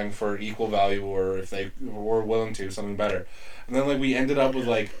them something for equal value, or if they were willing to, something better. And then, like, we ended up with,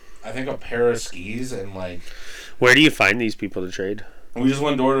 like, I think a pair of skis and, like... Where do you find these people to trade? And we just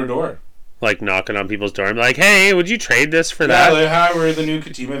went door to door. Like, knocking on people's door and be like, hey, would you trade this for that? Yeah, like, hi, we're the new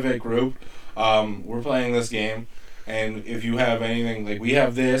Katimovik group. We're playing this game. And if you have anything, like, we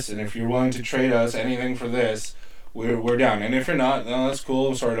have this, and if you're willing to trade us anything for this, we're down. And if you're not, no, that's cool.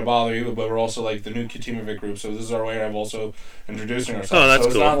 I'm sorry to bother you, but we're also, like, the new Katimovik group, so this is our way of also introducing ourselves. Oh, that's so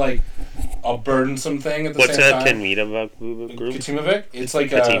it's cool. not, like, a burdensome thing at the What's same a time. Katimovik group? Katimovik? It's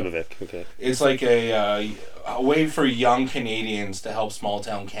like Katimovik, okay. It's like a way for young Canadians to help small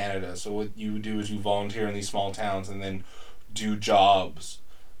town Canada. So what you do is you volunteer in these small towns and then do jobs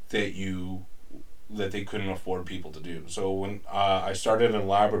that they couldn't afford people to do. So when I started in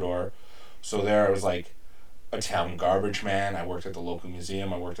Labrador, so there I was like a town garbage man. I worked at the local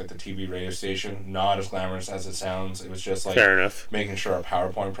museum. I worked at the TV radio station. Not as glamorous as it sounds. It was just like Fair enough. making sure a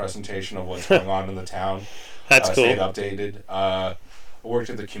PowerPoint presentation of what's going on in the town That's cool. stayed updated. I worked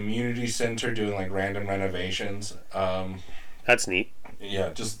at the community center doing like random renovations. That's neat.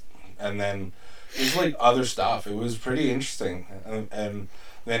 Yeah, and then there's like other stuff. It was pretty interesting. And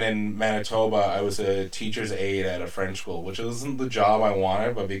then in Manitoba, I was a teacher's aide at a French school, which wasn't the job I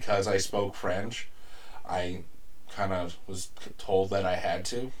wanted, but because I spoke French, I kind of was told that I had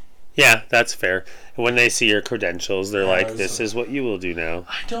to. Yeah, that's fair. When they see your credentials, they're like, this is what you will do now.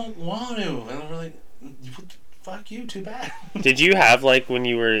 I don't want to. And we're like, fuck you, too bad. Did you have, like, when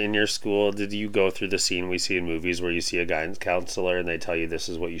you were in your school, did you go through the scene we see in movies where you see a guidance counselor and they tell you this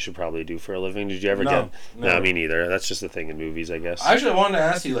is what you should probably do for a living? Did you ever No, No, me neither. That's just a thing in movies, I guess. Actually, I wanted to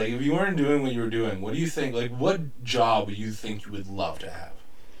ask you, like, if you weren't doing what you were doing, what do you think, like, what job would you think you would love to have?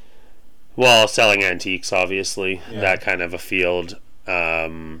 Well, selling antiques, obviously. Yeah. That kind of a field.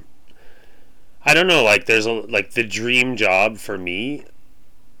 I don't know, like, there's the dream job for me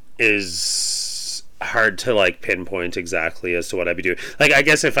is hard to like pinpoint exactly as to what I'd be doing. Like, I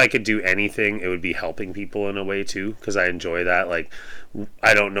guess if I could do anything, it would be helping people in a way too, because I enjoy that. Like,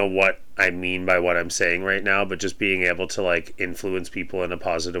 I don't know what I mean by what I'm saying right now, but just being able to like influence people in a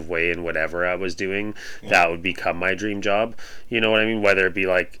positive way in whatever I was doing, that would become my dream job. You know what I mean? Whether it be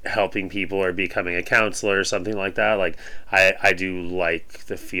like helping people or becoming a counselor or something like that. Like, I do like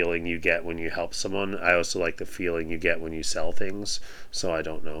the feeling you get when you help someone. I also like the feeling you get when you sell things. So I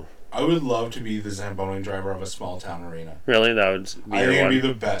don't know. I would love to be the Zamboni driver of a small town arena. Really? That would be I your think it'd one? be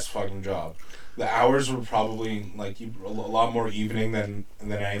the best fucking job. The hours were probably like a lot more evening than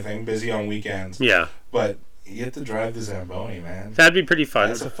anything. Busy on weekends. Yeah. But you get to drive the Zamboni, man. That'd be pretty fun.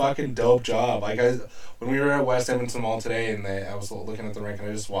 That's a fucking dope job. Like, when we were at West Edmonton Mall today, and I was looking at the rink, and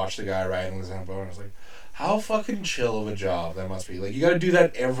I just watched the guy riding the Zamboni. I was like, how fucking chill of a job that must be. Like, you got to do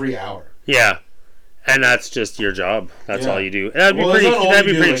that every hour. Yeah. And that's just your job. That's all you do. And that'd be Well, pretty. that's not all That'd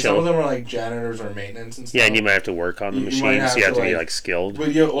you be do. pretty Like, chill. some of them are like janitors or maintenance and stuff. Yeah, and you might have to work on the You might machines. have You have to, to be like- like skilled.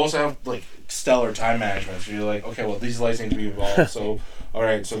 But you also have like stellar time management. So you're like, okay, well, these lights need to be involved. So, all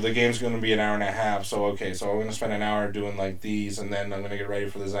right, so the game's going to be an hour and a half. So, okay, so I'm going to spend an hour doing like these, and then I'm going to get ready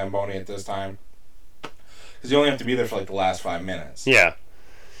for the Zamboni at this time. Because you only have to be there for like the last 5 minutes. Yeah.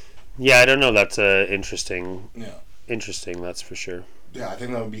 Yeah, I don't know. That's interesting. Yeah. Interesting, that's for sure. Yeah, I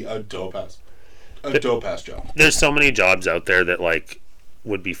think that would be a dope ass job. There's so many jobs out there that like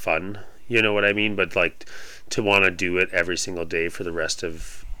would be fun. You know what I mean? But like to want to do it every single day for the rest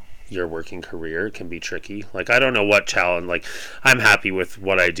of your working career can be tricky. Like, I don't know what challenge. Like, I'm happy with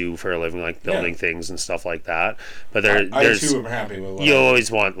what I do for a living, like building things and stuff like that. But I there's too am happy with what you I do.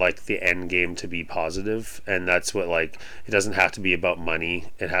 always want like the end game to be positive, and that's what, like, it doesn't have to be about money.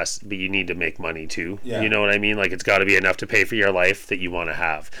 It has to be, you need to make money too. Yeah. You know what I mean? Like, it's got to be enough to pay for your life that you want to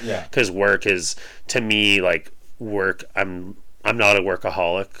have. Yeah. Because work is, to me, like, work. I'm not a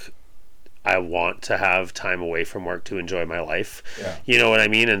workaholic. I want to have time away from work to enjoy my life. Yeah. You know what I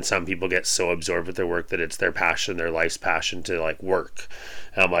mean? And some people get so absorbed with their work that it's their passion, their life's passion to like work.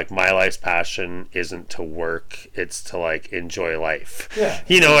 And I'm like, my life's passion isn't to work, it's to like enjoy life. Yeah.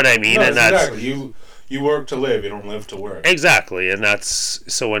 You know what I mean? No, and that's exactly. You work to live, you don't live to work. exactly. And that's,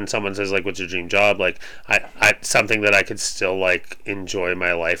 so when someone says like, what's your dream job? Like, I something that I could still like enjoy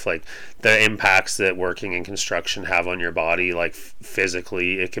my life, like the impacts that working in construction have on your body, like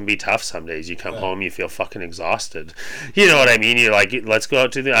physically, it can be tough some days. You come home, you feel fucking exhausted. You know what I mean? You're like, let's go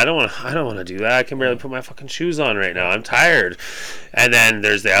out to the, I don't want to do that. I can barely put my fucking shoes on right now. I'm tired. And then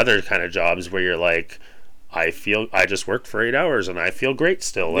there's the other kind of jobs where you're like, I just worked for 8 hours and I feel great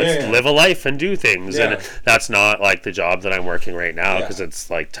still. Let's live a life and do things. Yeah. And that's not like the job that I'm working right now, Yeah. because it's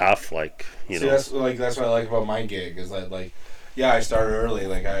like tough. Like, you See, know, that's what I like about my gig is that, like, yeah, I start early.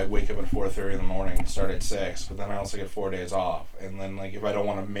 Like, I wake up at 4:30 in the morning, start at 6, but then I also get 4 days off. And then, like, if I don't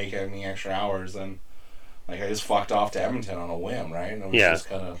want to make any extra hours, then, like, I just fucked off to Edmonton on a whim, right? And it was just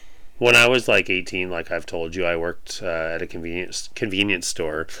kind of... when I was like 18, like I've told you, I worked at a convenience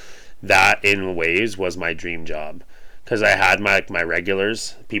store. That in ways was my dream job, because I had my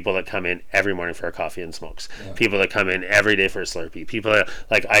regulars, people that come in every morning for a coffee and smokes, people that come in every day for a Slurpee, people that,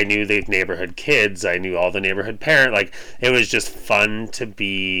 like, I knew the neighborhood kids, I knew all the neighborhood parents. Like, it was just fun to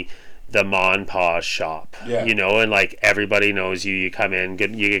be the ma and pa shop, you know, and like everybody knows you. You come in,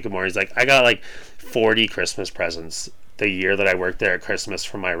 you get good morning. It's like, I got like 40 Christmas presents the year that I worked there at Christmas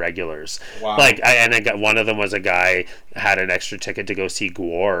from my regulars. Wow. Like, I got one of them was a guy had an extra ticket to go see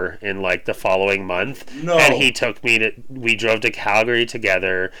Gwar in like the following month. No. And he took me we drove to Calgary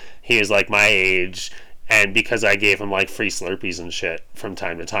together. He was like my age. And because I gave him like free Slurpees and shit from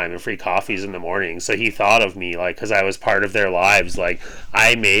time to time and free coffees in the morning, so he thought of me, like, because I was part of their lives. Like,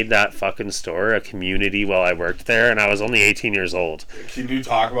 I made that fucking store a community while I worked there, and I was only 18 years old. Can you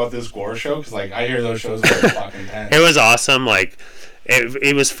talk about this Gore show? Because, like, I hear those shows are fucking intense. It was awesome. Like,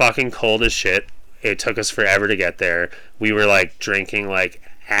 it was fucking cold as shit. It took us forever to get there. We were like drinking like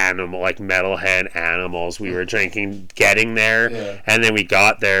metalhead animals. We were drinking getting there, and then we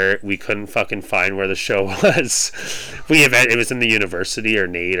got there, we couldn't fucking find where the show was. It was in the university or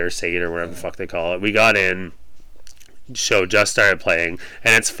Nate or Sate or whatever the fuck they call it. We got in, show just started playing,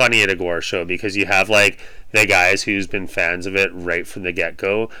 and it's funny at a Gore show because you have like the guys who's been fans of it right from the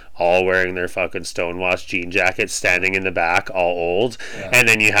get-go, all wearing their fucking stonewashed jean jackets, standing in the back, all old. And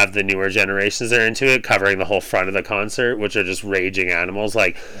then you have the newer generations that are into it, covering the whole front of the concert, which are just raging animals.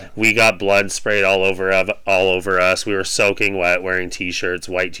 Like, we got blood sprayed all over us. We were soaking wet, wearing t-shirts,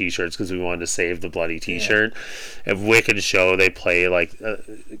 white t-shirts, because we wanted to save the bloody t-shirt. A wicked show. They play like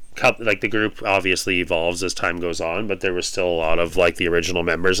like the group obviously evolves as time goes on, but there was still a lot of like the original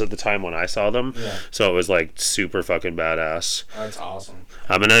members at the time when I saw them. Yeah. So it was like super fucking badass. That's awesome.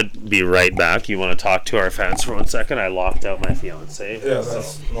 I'm gonna be right back. You want to talk to our fans for 1 second? I locked out my fiance. Yeah,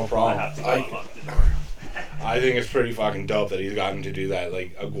 that's no problem. I have to go unlock the door. I think it's pretty fucking dope that he's gotten to do that.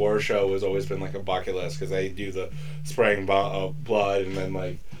 Like, a gore show has always been like a bucket list because they do the spraying blood, and then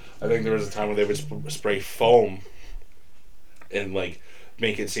like I think there was a time where they would spray foam and like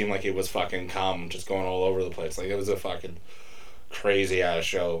make it seem like it was fucking cum just going all over the place. Like, it was a fucking crazy ass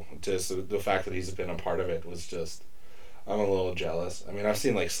show. Just the fact that he's been a part of it was just, I'm a little jealous. I mean, I've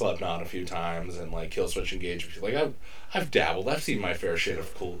seen like Slipknot a few times and like Killswitch Engage. Like, I've dabbled. I've seen my fair share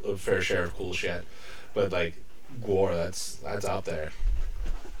of cool shit. But like gore, that's up there.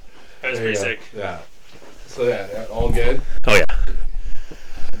 That was pretty sick. Yeah. So yeah, all good. Oh yeah.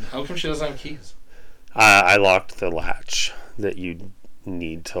 How come she doesn't have keys? I locked the latch that you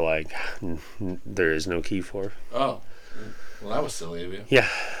need to like. There is no key for. Oh, well, that was silly of you. Yeah,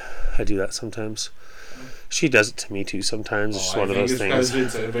 I do that sometimes. She does it to me too sometimes. It's just one of those things.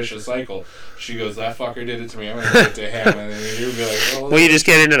 It's a vicious cycle. She goes, that fucker did it to me, I'm going to do it to him. And then you'd be like, oh. Well, you just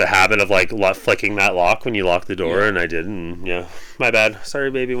get into the habit of like flicking that lock when you lock the door, Yeah. and I did, and yeah, my bad. Sorry,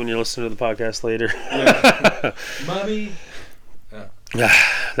 baby, when you're listening to the podcast later. Yeah. Mommy.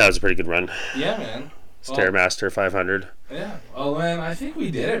 That was a pretty good run. Yeah, man. Stairmaster 500. Yeah. Oh, man, I think we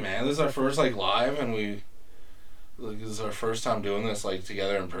did it, man. This is our first, like, live, and this is our first time doing this, like,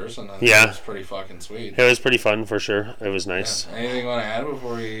 together in person. I think Yeah. It was pretty fucking sweet. It was pretty fun for sure. It was nice. Yeah. Anything you want to add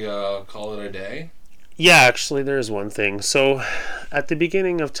before we call it a day? Yeah, actually, there is one thing. So, at the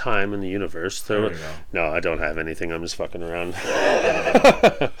beginning of time in the universe, There we go. No, I don't have anything. I'm just fucking around.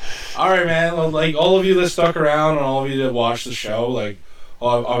 All right, man. Well, like, all of you that stuck around and all of you that watched the show, like,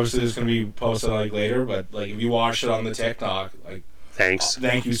 obviously it's going to be posted, like, later, but, like, if you watched it on the TikTok, like, Thanks.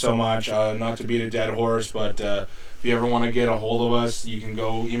 thank you so much. Not to beat a dead horse, but if you ever want to get a hold of us, you can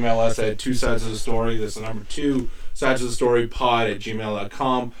go email us at 2sidesofthestory. That's the number 2,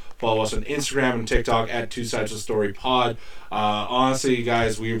 sidesofthestorypod@gmail.com. Follow us on Instagram and TikTok at 2sidesofthestorypod. Honestly,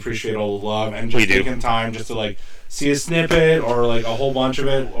 guys, we appreciate all the love and just taking time just to like see a snippet or like a whole bunch of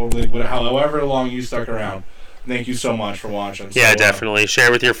it, or like however long you stuck around. Thank you so much for watching. Yeah, definitely.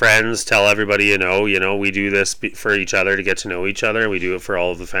 Share with your friends. Tell everybody you know. You know, we do this for each other to get to know each other. We do it for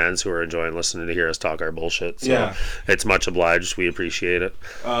all of the fans who are enjoying listening to hear us talk our bullshit. So yeah. It's much obliged. We appreciate it.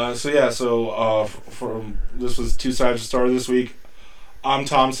 This was 2 Sides of the Story this week. I'm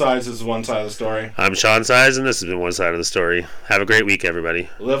Tom Sides. This is 1 Side of the Story. I'm Sean Sides, and this has been 1 Side of the Story. Have a great week, everybody.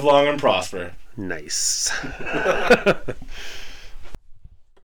 Live long and prosper. Nice.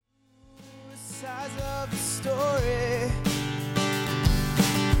 Sides of the story.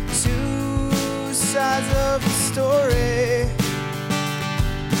 2 sides of the story.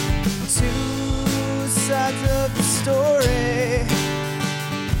 2 sides of the story.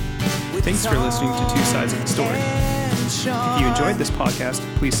 Thanks for listening to 2 Sides of the Story. If you enjoyed this podcast,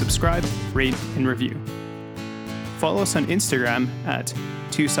 please subscribe, rate, and review. Follow us on Instagram at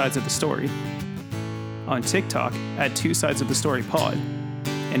 2 Sides of the Story, on TikTok at 2 Sides of the Story Pod,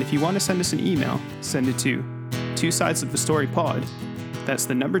 and if you want to send us an email, send it to 2sidesofthestorypod. That's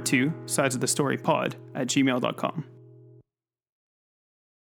the number 2 sides of the story pod @gmail.com.